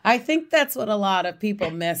 Yeah. I think that's what a lot of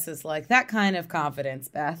people miss is like that kind of confidence,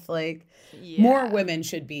 Beth. Like more women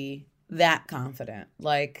should be that confident.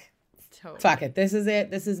 Like, fuck it. This is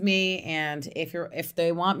it. This is me. And if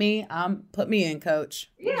they want me, put me in,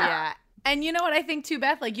 coach. Yeah. And you know what I think too,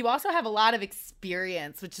 Beth? Like you also have a lot of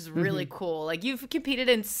experience, which is really cool. Like you've competed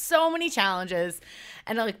in so many challenges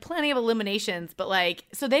and like plenty of eliminations, but like,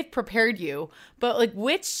 so they've prepared you, but like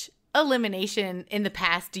which elimination in the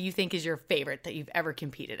past do you think is your favorite that you've ever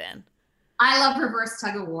competed in? I love reverse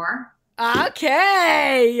tug of war.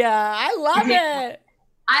 Okay. I love it.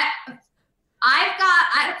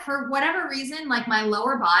 For whatever reason, like my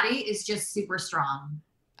lower body is just super strong.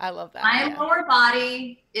 I love that. My lower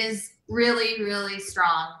body is really, really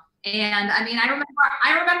strong. And I mean, I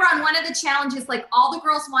remember on one of the challenges, like all the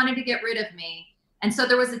girls wanted to get rid of me. And so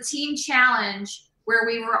there was a team challenge where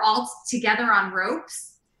we were all together on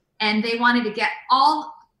ropes and they wanted to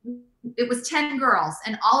it was 10 girls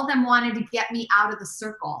and all of them wanted to get me out of the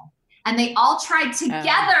circle. And they all tried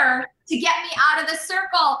together to get me out of the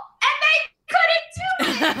circle and they couldn't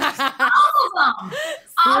do it. All of them.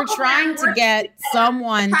 We were trying to get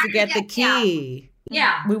someone to get the key.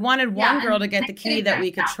 Yeah. We wanted one girl to get the key that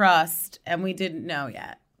we could trust, and we didn't know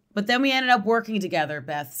yet. But then we ended up working together,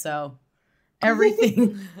 Beth, so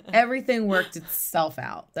everything worked itself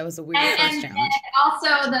out. That was a weird first challenge. And also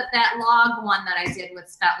that log one that I did with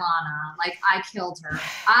Svetlana, like I killed her.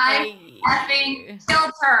 I effing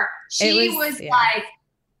killed her. She was like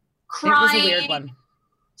crying. It was a weird one.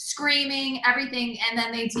 Screaming, everything, and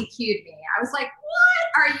then they DQ'd me. I was like,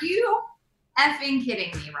 what? Are you effing kidding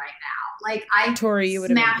me right now? Like Tori, you would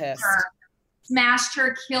have been pissed. Smashed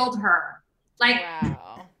her, killed her. Like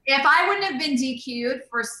if I wouldn't have been DQ'd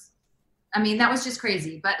I mean, that was just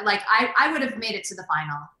crazy. But like I would have made it to the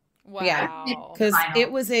final. Wow. Yeah. Because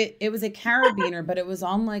it was a carabiner, but it was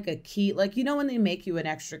on like a key. Like, you know when they make you an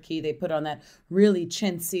extra key, they put on that really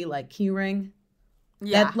chintzy like key ring?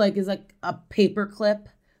 Yeah. That like is like a paper clip.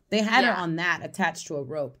 They had it on that attached to a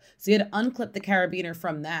rope. So you had to unclip the carabiner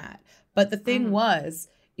from that. But the thing was,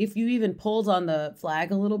 if you even pulled on the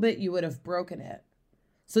flag a little bit, you would have broken it.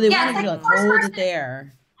 So they wanted you to like hold it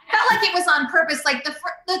there. I felt like it was on purpose. Like the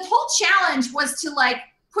whole challenge was to like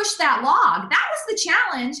push that log. That was the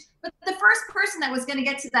challenge. But the first person that was going to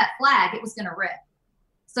get to that flag, it was going to rip.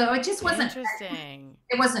 So it just wasn't interesting.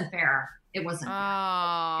 It wasn't fair. It wasn't fair.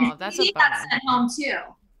 Oh, that's a bummer. He got sent home too.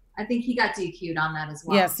 I think he got DQ'd on that as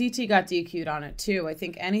well. Yeah, CT got DQ'd on it too. I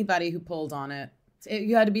think anybody who pulled on it,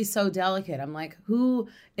 you had to be so delicate. I'm like, who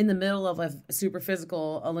in the middle of a super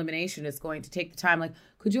physical elimination is going to take the time? Like,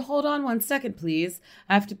 could you hold on 1 second, please?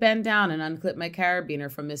 I have to bend down and unclip my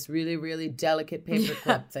carabiner from this really, really delicate paper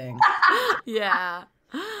clip thing. Yeah.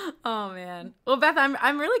 Oh man. Well, Beth,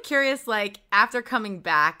 I'm really curious, like after coming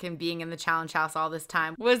back and being in the challenge house all this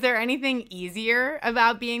time, was there anything easier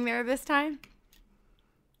about being there this time?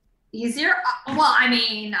 Easier? Well, I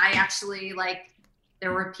mean, I actually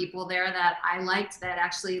there were people there that I liked that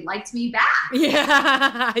actually liked me back.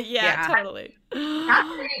 Yeah, totally. That's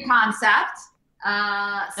a new concept.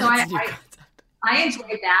 So I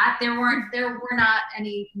enjoyed that. There were not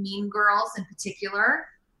any mean girls in particular.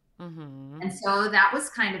 Mm-hmm. And so that was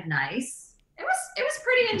kind of nice. It was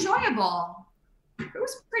pretty enjoyable. It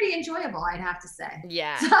was pretty enjoyable, I'd have to say.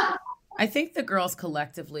 Yeah. I think the girls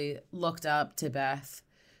collectively looked up to Beth,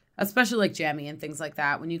 especially like Jamie and things like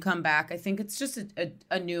that. When you come back, I think it's just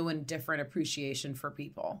a new and different appreciation for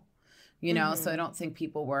people, you know? Mm-hmm. So I don't think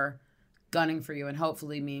people were gunning for you. And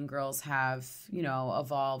hopefully Mean Girls have,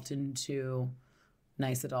 evolved into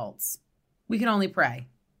nice adults. We can only pray.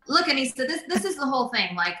 Look, Anissa, this is the whole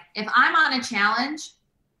thing. Like, if I'm on a challenge,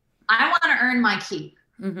 I want to earn my keep.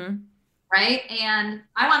 Mm-hmm. Right. And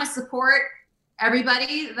I want to support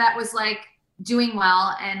everybody that was like doing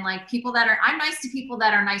well, and like I'm nice to people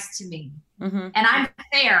that are nice to me. Mm-hmm. And I'm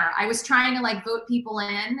fair. I was trying to like vote people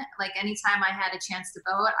in, like anytime I had a chance to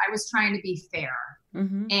vote, I was trying to be fair.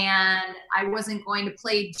 Mm-hmm. And I wasn't going to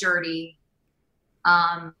play dirty.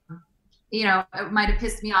 It might have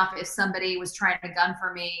pissed me off if somebody was trying to gun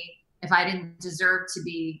for me, if I didn't deserve to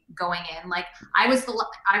be going in. Like, I was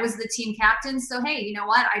the team captain. So, hey, you know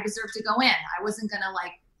what? I deserve to go in. I wasn't going to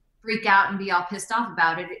like freak out and be all pissed off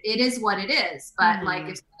about it. It is what it is. But like,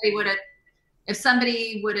 if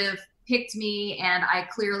somebody would have picked me and I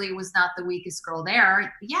clearly was not the weakest girl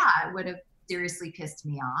there, yeah, it would have seriously pissed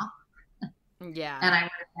me off. Yeah. And I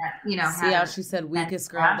would have, see how she said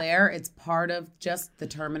weakest girl there? It's part of just the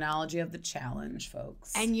terminology of the challenge,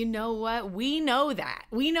 folks. And you know what? We know that,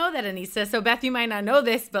 Anissa. So Beth, you might not know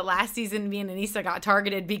this, but last season me and Anissa got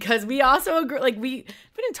targeted because we also agree, like we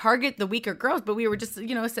didn't target the weaker girls, but we were just,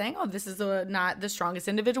 saying, oh, this is not the strongest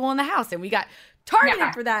individual in the house. And we got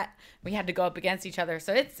targeted for that. We had to go up against each other.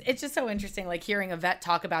 So it's just so interesting, like hearing a vet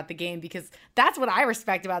talk about the game, because that's what I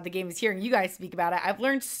respect about the game, is hearing you guys speak about it. I've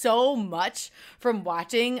learned so much from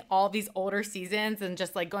watching all these older seasons and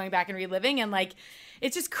just like going back and reliving. And like,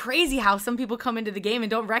 it's just crazy how some people come into the game and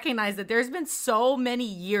don't recognize that there's been so many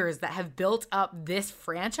years that have built up this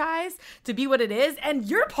franchise to be what it is. And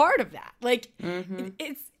you're part of that. Like,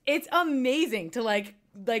 it's amazing to like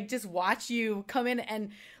just watch you come in and,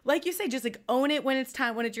 like you say, just like own it when it's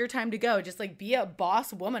your time to go. Just like be a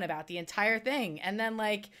boss woman about the entire thing. And then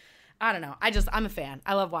like, I don't know. I'm a fan.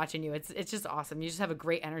 I love watching you. It's just awesome. You just have a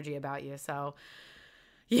great energy about you. So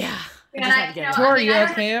yeah. Tori, are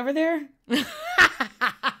you okay over there?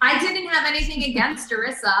 I didn't have anything against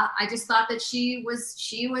Arissa. I just thought that she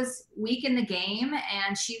was weak in the game,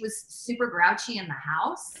 and she was super grouchy in the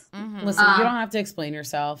house. Mm-hmm. Listen, you don't have to explain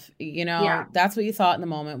yourself. That's what you thought in the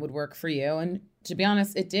moment would work for you. And to be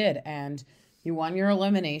honest, it did. And you won your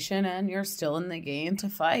elimination, and you're still in the game to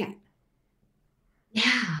fight.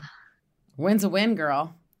 Yeah. Win's a win,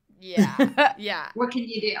 girl. Yeah. Yeah. What can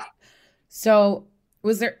you do? So,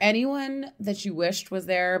 was there anyone that you wished was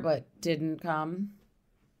there but didn't come?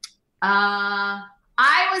 I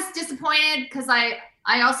was disappointed because I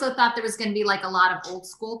also thought there was going to be like a lot of old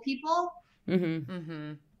school people. Mm-hmm.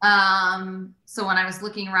 Mm-hmm. So when I was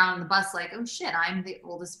looking around the bus, like, oh shit, I'm the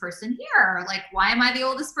oldest person here. Like, why am I the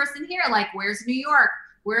oldest person here? Like, where's New York?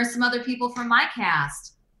 Where are some other people from my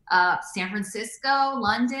cast? San Francisco,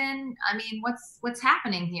 London. I mean, what's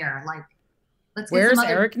happening here? Like, let's get where's some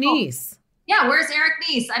other Eric people. Nies? Yeah, where's Eric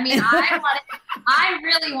Nies? I mean, I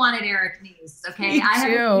really wanted Eric Nies. Okay, Me I had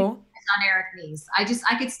too. on Eric Nies. I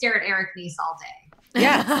could stare at Eric Nies all day.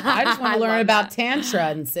 Yeah, I just want to learn about Tantra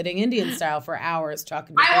and sitting Indian style for hours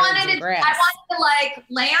talking to I wanted grass. to like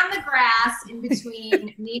lay on the grass in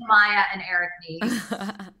between Nehemiah and Eric Nies.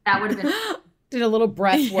 That would have been. Did a little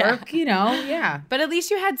breath work, yeah. But at least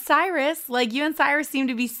you had Cyrus. Like, you and Cyrus seem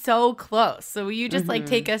to be so close. So will you just like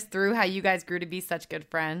take us through how you guys grew to be such good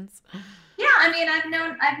friends? Yeah, I mean,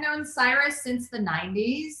 I've known Cyrus since the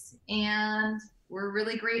 90s, and we're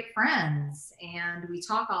really great friends. And we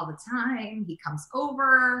talk all the time. He comes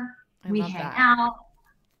over. We hang out.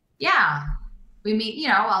 Yeah, we meet.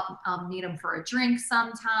 I'll meet him for a drink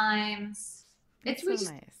sometimes. It's so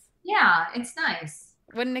nice. Yeah, it's nice.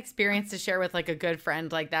 What an experience to share with like a good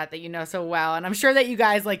friend like that you know so well. And I'm sure that you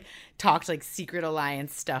guys like talked like secret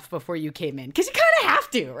alliance stuff before you came in, because you kind of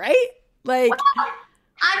have to, right? Like, well,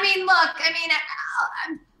 I mean,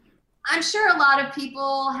 look, I'm sure a lot of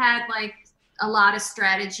people had like a lot of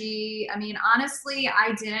strategy. I mean, honestly,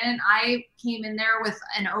 I didn't. I came in there with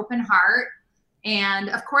an open heart. And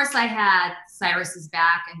of course I had Cyrus's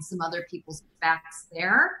back and some other people's backs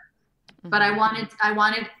there. But I wanted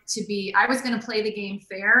to be, I was going to play the game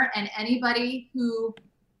fair, and anybody who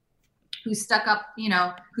stuck up,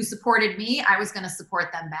 who supported me, I was going to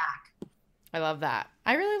support them back. I love that.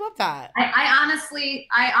 I really love that. I honestly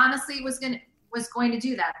was going to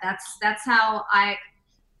do that. That's how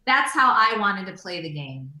I wanted to play the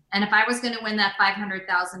game. And if I was going to win that $500,000,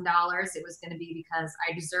 it was going to be because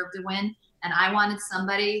I deserved to win. And I wanted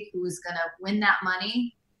somebody who was going to win that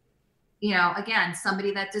money. Again,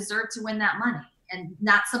 somebody that deserved to win that money, and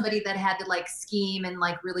not somebody that had to like scheme and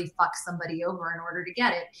like really fuck somebody over in order to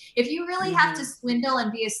get it. If you really have to swindle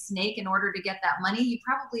and be a snake in order to get that money, you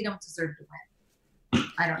probably don't deserve to win.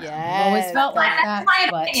 I don't know. I've always felt like that.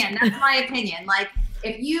 That's my opinion. Like,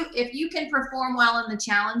 if you can perform well in the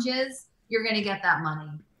challenges, you're going to get that money.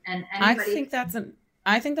 And anybody,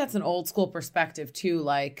 I think that's an old school perspective too,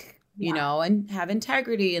 like, you know, and have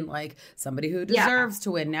integrity and like somebody who deserves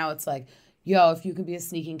to win. Now it's like, yo, if you can be a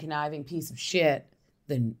sneaking, conniving piece of shit,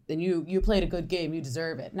 then you played a good game, you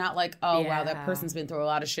deserve it. Not like, oh wow, that person's been through a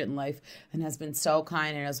lot of shit in life and has been so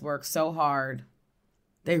kind and has worked so hard.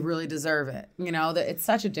 They really deserve it. You know, that it's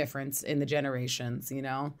such a difference in the generations, you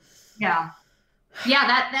know? Yeah. Yeah,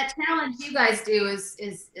 that challenge you guys do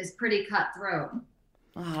is pretty cutthroat.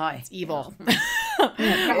 Oh, it's evil.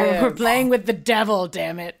 We're playing with the devil,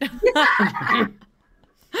 damn it.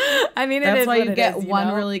 I mean, that's why you get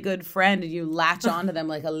one really good friend and you latch onto them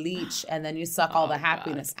like a leech, and then you suck all the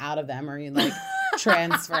happiness out of them, or you like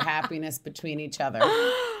transfer happiness between each other.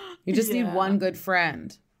 You just need one good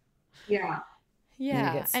friend. Yeah.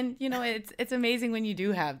 Yeah. And, you know, it's amazing when you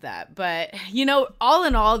do have that. But, you know, all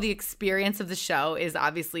in all, the experience of the show is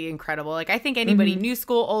obviously incredible. Like, I think anybody, new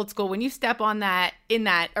school, old school, when you step on that, in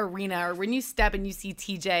that arena, or when you step and you see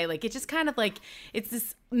TJ, like, it just kind of like, it's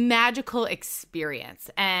this magical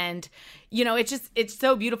experience. And, you know, it's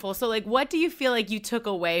so beautiful. So, like, what do you feel like you took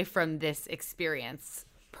away from this experience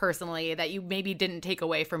personally that you maybe didn't take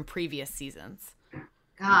away from previous seasons?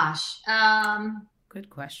 Gosh.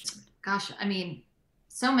 Good question. Gosh, I mean,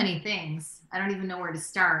 so many things. I don't even know where to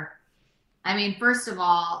start. I mean, first of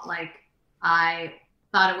all, like, I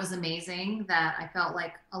thought it was amazing that I felt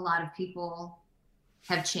like a lot of people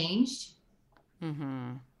have changed.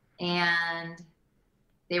 Mm-hmm. And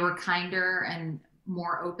they were kinder and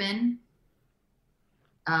more open.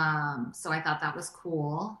 So I thought that was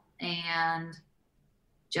cool. And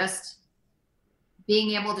just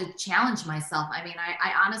being able to challenge myself. I mean,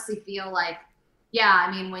 I honestly feel like, yeah,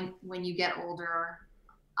 I mean, when you get older,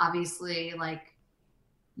 obviously, like,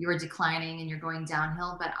 you're declining and you're going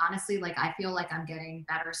downhill. But honestly, like, I feel like I'm getting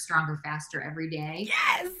better, stronger, faster every day.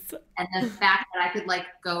 Yes. And the fact that I could, like,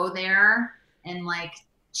 go there and, like,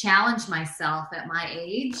 challenge myself at my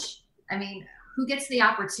age. I mean, who gets the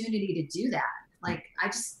opportunity to do that? Like, I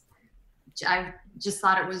just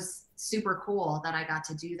thought it was super cool that I got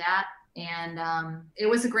to do that. And it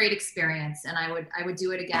was a great experience. And I would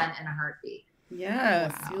do it again in a heartbeat.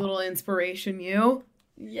 Yes. Wow. You little inspiration, you.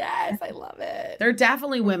 Yes, I love it. There are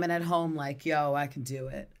definitely women at home like, yo, I can do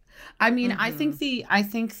it. I mean, I think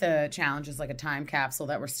the challenge is like a time capsule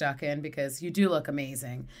that we're stuck in, because you do look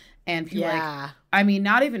amazing. And people like, I mean,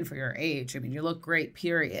 not even for your age. I mean, you look great,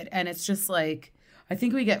 period. And it's just like, I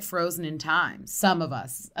think we get frozen in time. Some of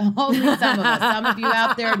us. Only some of us. Some of you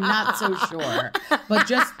out there, not so sure. But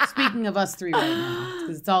just speaking of us three right now,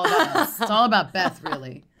 because it's all about us. It's all about Beth,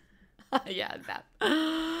 really. Yeah, Beth.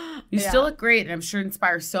 You still look great, and I'm sure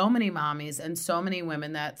inspire so many mommies and so many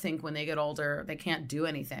women that think when they get older they can't do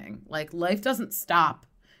anything. Like, life doesn't stop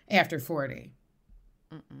after 40.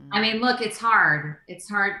 I mean, look, it's hard. It's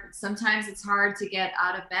hard. Sometimes it's hard to get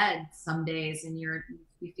out of bed some days, and you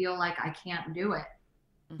feel like I can't do it.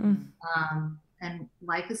 And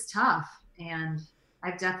life is tough, and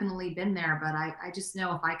I've definitely been there, but I just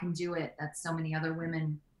know if I can do it, that so many other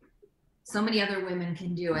women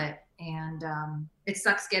can do it. And it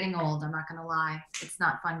sucks getting old. I'm not going to lie. It's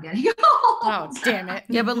not fun getting old. Oh, damn it.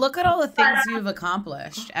 Yeah, but look at all the things you've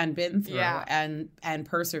accomplished and been through and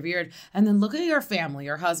persevered. And then look at your family.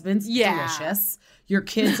 Your husband's delicious. Your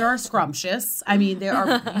kids are scrumptious. I mean, they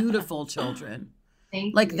are beautiful children.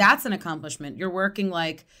 Thank you. That's an accomplishment. You're working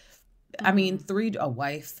like, I mean, a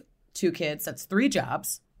wife, 2 kids. That's 3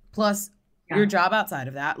 jobs. Plus your job outside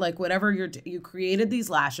of that. Like, whatever you created these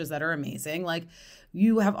lashes that are amazing. Like,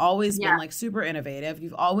 you have always been like super innovative.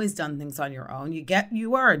 You've always done things on your own.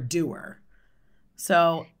 You are a doer.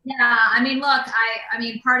 So yeah, I mean, look, I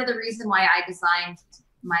mean, part of the reason why I designed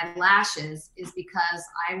my lashes is because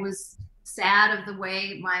I was sad of the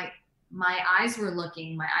way my eyes were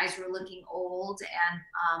looking. My eyes were looking old, and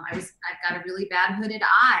I've got a really bad hooded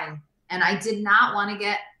eye, and I did not want to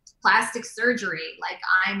get plastic surgery. Like,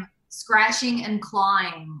 I'm scratching and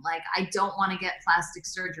clawing. Like, I don't want to get plastic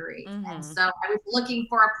surgery. And so I was looking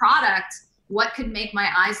for a product. What could make my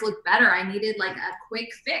eyes look better? I needed like a quick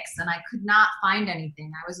fix, and I could not find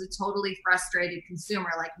anything. I was a totally frustrated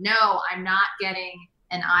consumer. Like, no, I'm not getting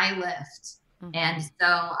an eye lift. And so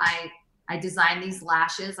I designed these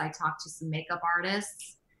lashes. I talked to some makeup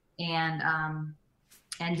artists and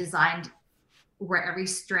designed where every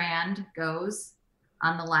strand goes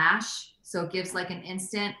on the lash. So it gives like an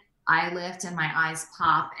instant eye lift and my eyes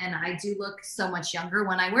pop, and I do look so much younger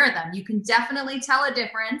when I wear them. You can definitely tell a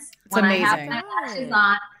difference I have my lashes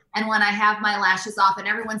on and when I have my lashes off, and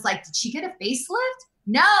everyone's like, did she get a facelift?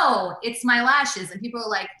 no, it's my lashes. And people are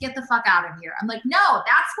like, get the fuck out of here. I'm like, no,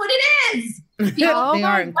 that's what it is. People, They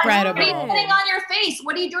are incredible. What are you putting on your face?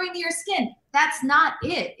 What are you doing to your skin? That's not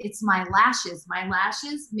it. It's my lashes. My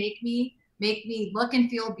lashes make me look and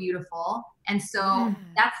feel beautiful. And so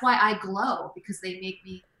that's why I glow, because they make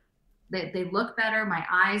me, they look better. My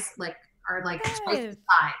eyes are like twice the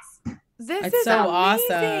size. This It's is so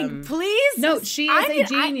amazing. awesome. Please. No, she is a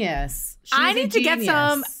genius. I need to get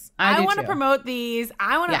some. I want to to promote these.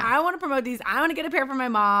 I want to promote these. I want to get a pair for my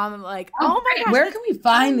mom. I'm like, oh my gosh. Where can we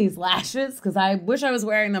find these lashes? Because I wish I was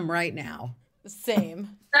wearing them right now.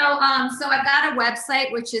 Same. So I've got a website,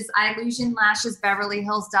 which is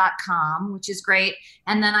illusionlashesbeverlyhills.com, which is great.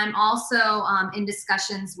 And then I'm also in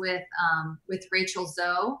discussions with Rachel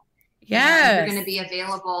Zoe. Yes. They're going to be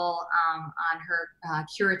available on her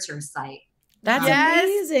curator site. That's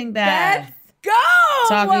amazing, Beth. Go!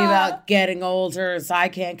 Talking about getting older, so I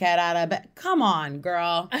can't get out of bed. Come on,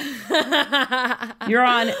 girl. You're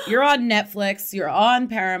on Netflix. You're on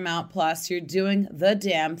Paramount Plus. You're doing the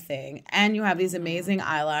damn thing, and you have these amazing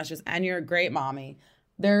eyelashes, and you're a great mommy.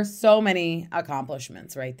 There's so many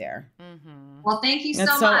accomplishments right there. Mm-hmm. Well, thank you so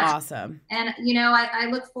That's much. so awesome. And I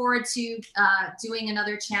look forward to doing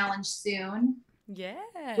another challenge soon Yes,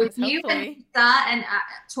 with you hopefully. and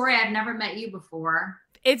Tori. I've never met you before.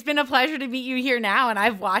 It's been a pleasure to meet you here now, and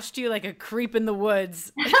I've watched you like a creep in the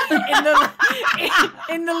woods in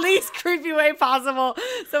the least creepy way possible.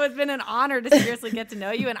 So it's been an honor to seriously get to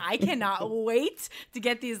know you, and I cannot wait to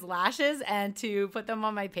get these lashes and to put them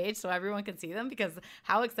on my page so everyone can see them, because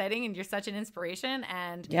how exciting, and you're such an inspiration.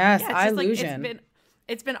 And Yes, yeah, it's illusion.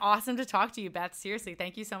 it's been awesome to talk to you, Beth. Seriously,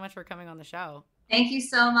 thank you so much for coming on the show. Thank you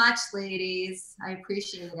so much, ladies. I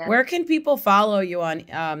appreciate it. Where can people follow you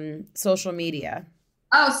on social media?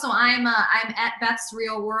 Oh, so I'm at Beth's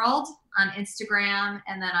Real World on Instagram,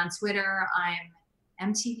 and then on Twitter I'm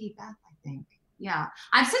MTV Beth, I think. Yeah,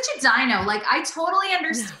 I'm such a dino. Like, I totally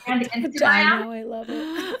understand Instagram. Dino, I love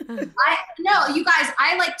it. No, you guys,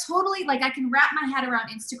 I totally I can wrap my head around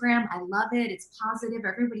Instagram. I love it. It's positive.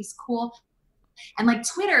 Everybody's cool. And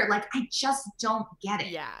Twitter, I just don't get it.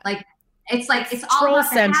 Yeah. It's all Troll about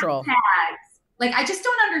the Central. hashtags. I just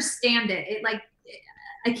don't understand it.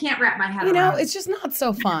 I can't wrap my head around it. It's just not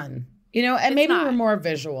so fun. And It's maybe not. we're more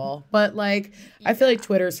visual, but I feel like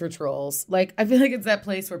Twitter's for trolls. I feel like it's that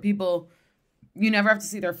place where people, you never have to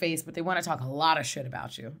see their face, but they want to talk a lot of shit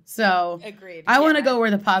about you. So Agreed. I want to Yeah. go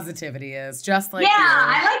where the positivity is, just like yeah, you.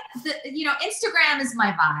 I like Instagram is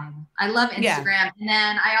my vibe. I love Instagram. Yeah. And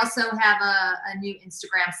then I also have a new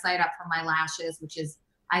Instagram site up for my lashes, which is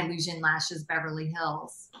Illusion Lashes Beverly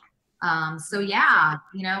Hills. So yeah,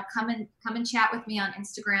 come and chat with me on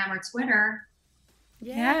Instagram or Twitter.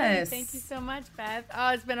 Yes. Thank you so much, Beth. Oh,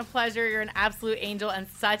 it's been a pleasure. You're an absolute angel and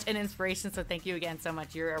such an inspiration. So thank you again so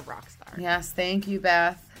much. You're a rock star. Yes, thank you,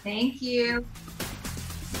 Beth. Thank you.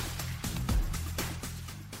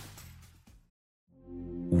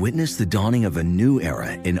 Witness the dawning of a new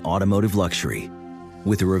era in automotive luxury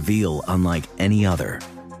with a reveal unlike any other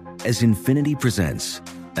as Infiniti presents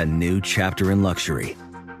a new chapter in luxury,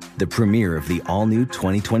 the premiere of the all-new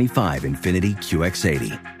 2025 Infiniti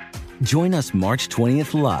QX80. Join us March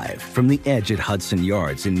 20th live from the Edge at Hudson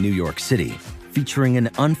Yards in New York City, featuring an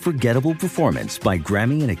unforgettable performance by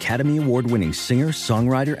Grammy and Academy Award-winning singer,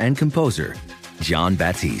 songwriter, and composer, Jon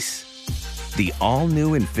Batiste. The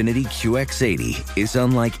all-new Infiniti QX80 is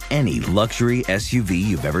unlike any luxury SUV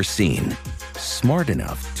you've ever seen. Smart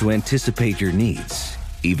enough to anticipate your needs,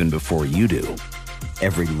 even before you do.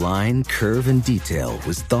 Every line, curve, and detail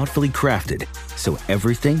was thoughtfully crafted, so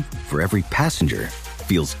everything for every passenger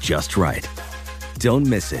feels just right. Don't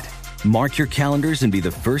miss it. Mark your calendars and be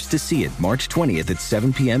the first to see it March 20th at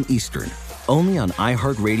 7 p.m. Eastern, only on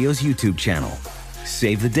iHeartRadio's YouTube channel.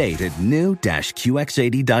 Save the date at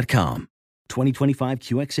new-QX80.com. 2025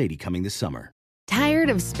 QX80 coming this summer. Tired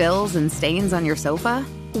of spills and stains on your sofa?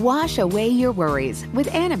 Wash away your worries with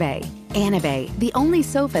Anabay. Anabay, the only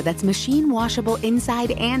sofa that's machine washable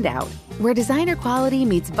inside and out, where designer quality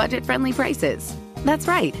meets budget-friendly prices. That's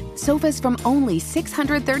right, sofas from only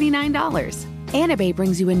 $639. Anabay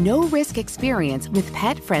brings you a no-risk experience with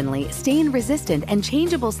pet-friendly, stain-resistant, and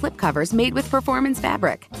changeable slipcovers made with performance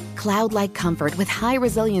fabric, cloud-like comfort with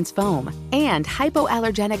high-resilience foam, and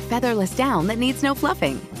hypoallergenic featherless down that needs no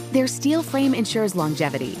fluffing. Their steel frame ensures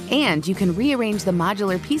longevity, and you can rearrange the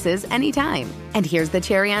modular pieces anytime. And here's the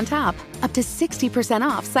cherry on top, up to 60%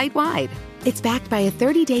 off site-wide. It's backed by a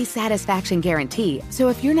 30-day satisfaction guarantee, so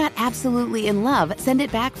if you're not absolutely in love, send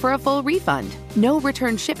it back for a full refund. No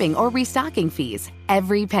return shipping or restocking fees.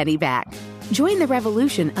 Every penny back. Join the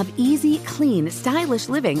revolution of easy, clean, stylish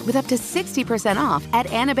living with up to 60% off at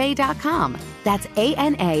anabei.com. That's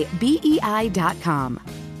ANABEI.com.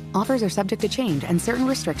 Offers are subject to change and certain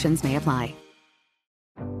restrictions may apply.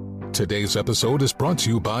 Today's episode is brought to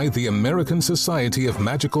you by the American Society of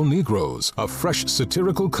Magical Negroes, a fresh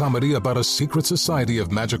satirical comedy about a secret society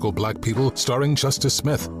of magical black people starring Justice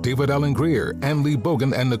Smith, David Allen Greer, Ann Lee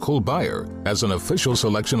Bogan, and Nicole Byer. As an official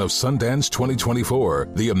selection of Sundance 2024,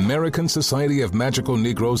 the American Society of Magical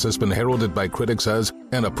Negroes has been heralded by critics as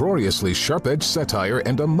an uproariously sharp-edged satire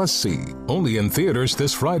and a must-see. Only in theaters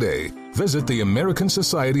this Friday. Visit the American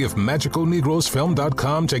Society of Magical Negroes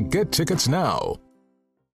Film.com to get tickets now.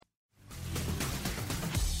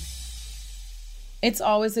 It's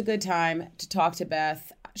always a good time to talk to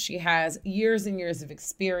Beth. She has years and years of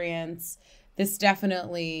experience. This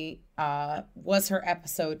definitely was her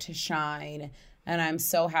episode to shine. And I'm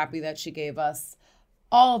so happy that she gave us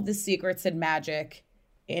all of the secrets and magic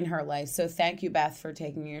in her life. So thank you, Beth, for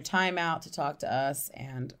taking your time out to talk to us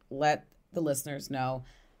and let the listeners know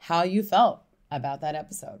how you felt about that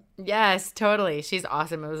episode. Yes, totally. She's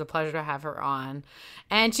awesome. It was a pleasure to have her on.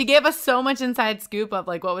 And she gave us so much inside scoop of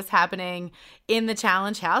like what was happening in the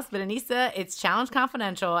challenge house. But Anissa, it's challenge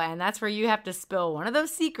confidential, and that's where you have to spill one of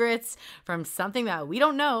those secrets from something that we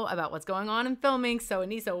don't know about what's going on in filming. So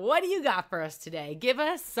Anissa, what do you got for us today? Give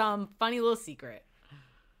us some funny little secret.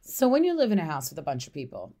 So when you live in a house with a bunch of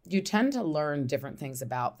people, you tend to learn different things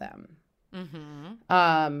about them.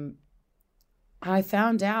 Mm-hmm. I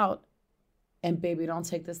found out, and baby, don't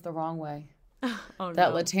take this the wrong way, Oh,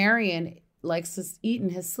 that no. Latarian likes to eat in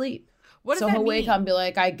his sleep. What does so that he'll wake mean? up and be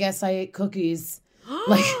like, I guess I ate cookies.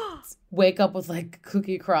 Like, wake up with like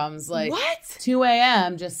cookie crumbs, like What? 2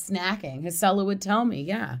 a.m. just snacking. His cellar would tell me,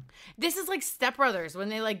 yeah. This is like Step Brothers when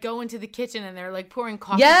they like go into the kitchen and they're like pouring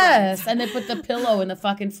coffee. Yes, grinds. and they put the pillow in the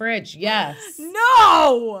fucking fridge. Yes.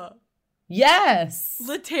 No! Yes.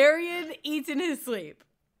 Latarian eats in his sleep.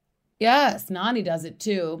 Yes, Nani does it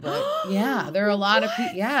too, but yeah, there are a lot of people.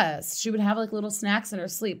 What? Yes, she would have like little snacks in her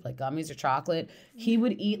sleep, like gummies or chocolate. He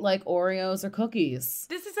would eat like Oreos or cookies.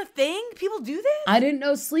 This is a thing? People do this? I didn't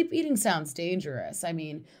know sleep eating sounds dangerous. I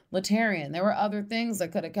mean, Latarian, there were other things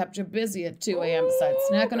that could have kept you busy at 2 a.m. besides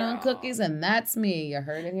snacking on cookies, and that's me. You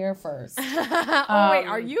heard it here first. Wait,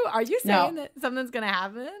 are you saying that something's gonna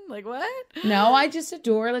happen? Like what? No, I just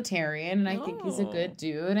adore Latarian, and I think he's a good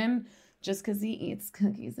dude, and just because he eats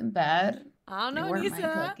cookies in bed, I don't they know, weren't Nisa.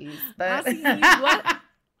 my cookies, but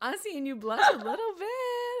I'm seeing you blush a little bit.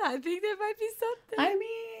 I think there might be something. I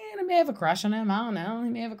mean, I may have a crush on him. I don't know.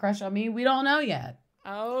 He may have a crush on me. We don't know yet.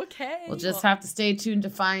 Okay. We'll just have to stay tuned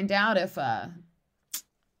to find out if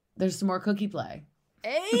there's some more cookie play.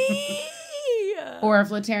 Hey! Or if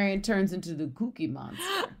Latarian turns into the cookie monster.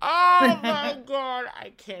 Oh my God, I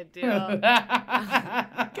can't do it.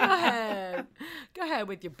 Go ahead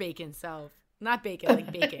with your bacon self. Not bacon,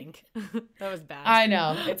 like baking. That was bad. I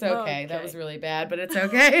know. It's okay. That was really bad, but it's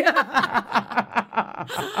okay. All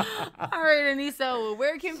right, Anissa,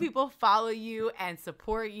 where can people follow you and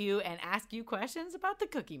support you and ask you questions about the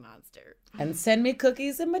Cookie Monster? And send me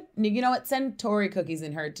cookies. You know what? Send Tori cookies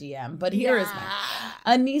in her DM. But here is my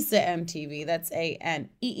Anissa MTV. That's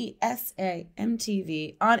ANEESA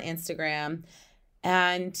MTV on Instagram.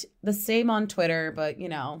 And the same on Twitter. But, you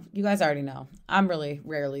know, you guys already know. I'm really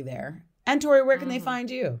rarely there. And Tori, where can they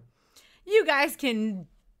find you? You guys can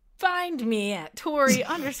find me at Tori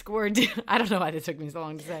 _ I don't know why this took me so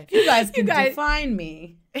long to say. You guys can find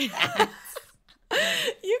me.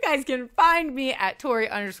 You guys can find me at Tori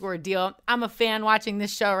 _deal. I'm a fan watching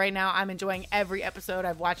this show right now. I'm enjoying every episode.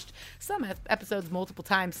 I've watched some episodes multiple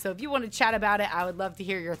times. So if you want to chat about it, I would love to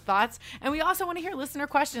hear your thoughts. And we also want to hear listener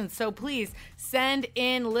questions. So please send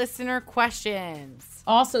in listener questions.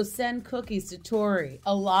 Also, send cookies to Tori.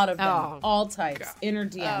 A lot of them. All types. In her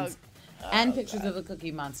DMs. And pictures of the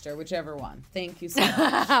Cookie Monster, whichever one. Thank you so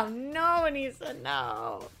much. No, Anissa,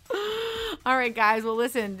 no. All right, guys. Well,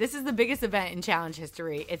 listen, this is the biggest event in challenge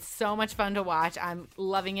history. It's so much fun to watch. I'm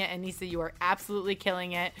loving it. Anissa, you are absolutely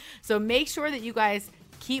killing it. So make sure that you guys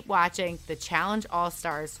keep watching the Challenge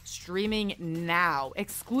All-Stars, streaming now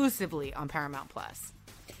exclusively on Paramount+.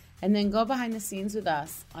 And then go behind the scenes with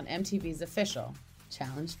us on MTV's official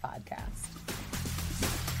Challenge podcast.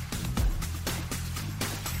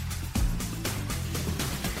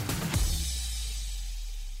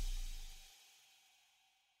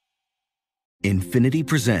 Infinity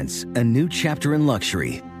presents a new chapter in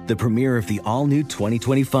luxury, the premiere of the all-new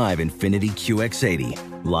 2025 Infinity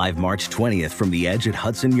QX80, live March 20th from the Edge at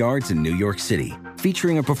Hudson Yards in New York City,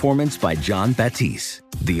 featuring a performance by John Batiste.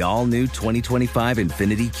 The all-new 2025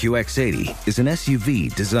 Infiniti QX80 is an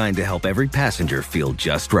SUV designed to help every passenger feel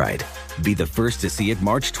just right. Be the first to see it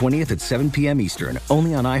March 20th at 7 p.m. Eastern,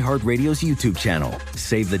 only on iHeartRadio's YouTube channel.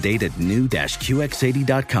 Save the date at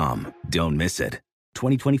new-QX80.com. Don't miss it.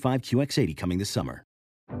 2025 QX80 coming this summer.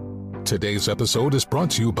 Today's episode is brought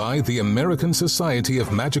to you by the American Society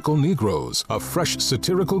of Magical Negroes, a fresh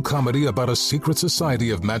satirical comedy about a secret society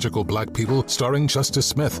of magical black people starring Justice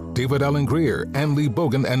Smith, David Allen Greer, Ann Lee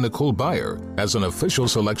Bogan, and Nicole Byer. As an official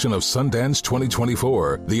selection of Sundance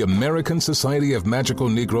 2024, the American Society of Magical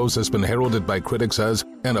Negroes has been heralded by critics as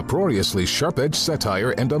an uproariously sharp-edged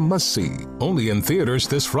satire and a must-see. Only in theaters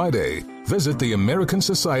this Friday. Visit the American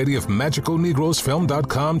Society of Magical Negroes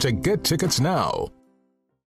film.com to get tickets now.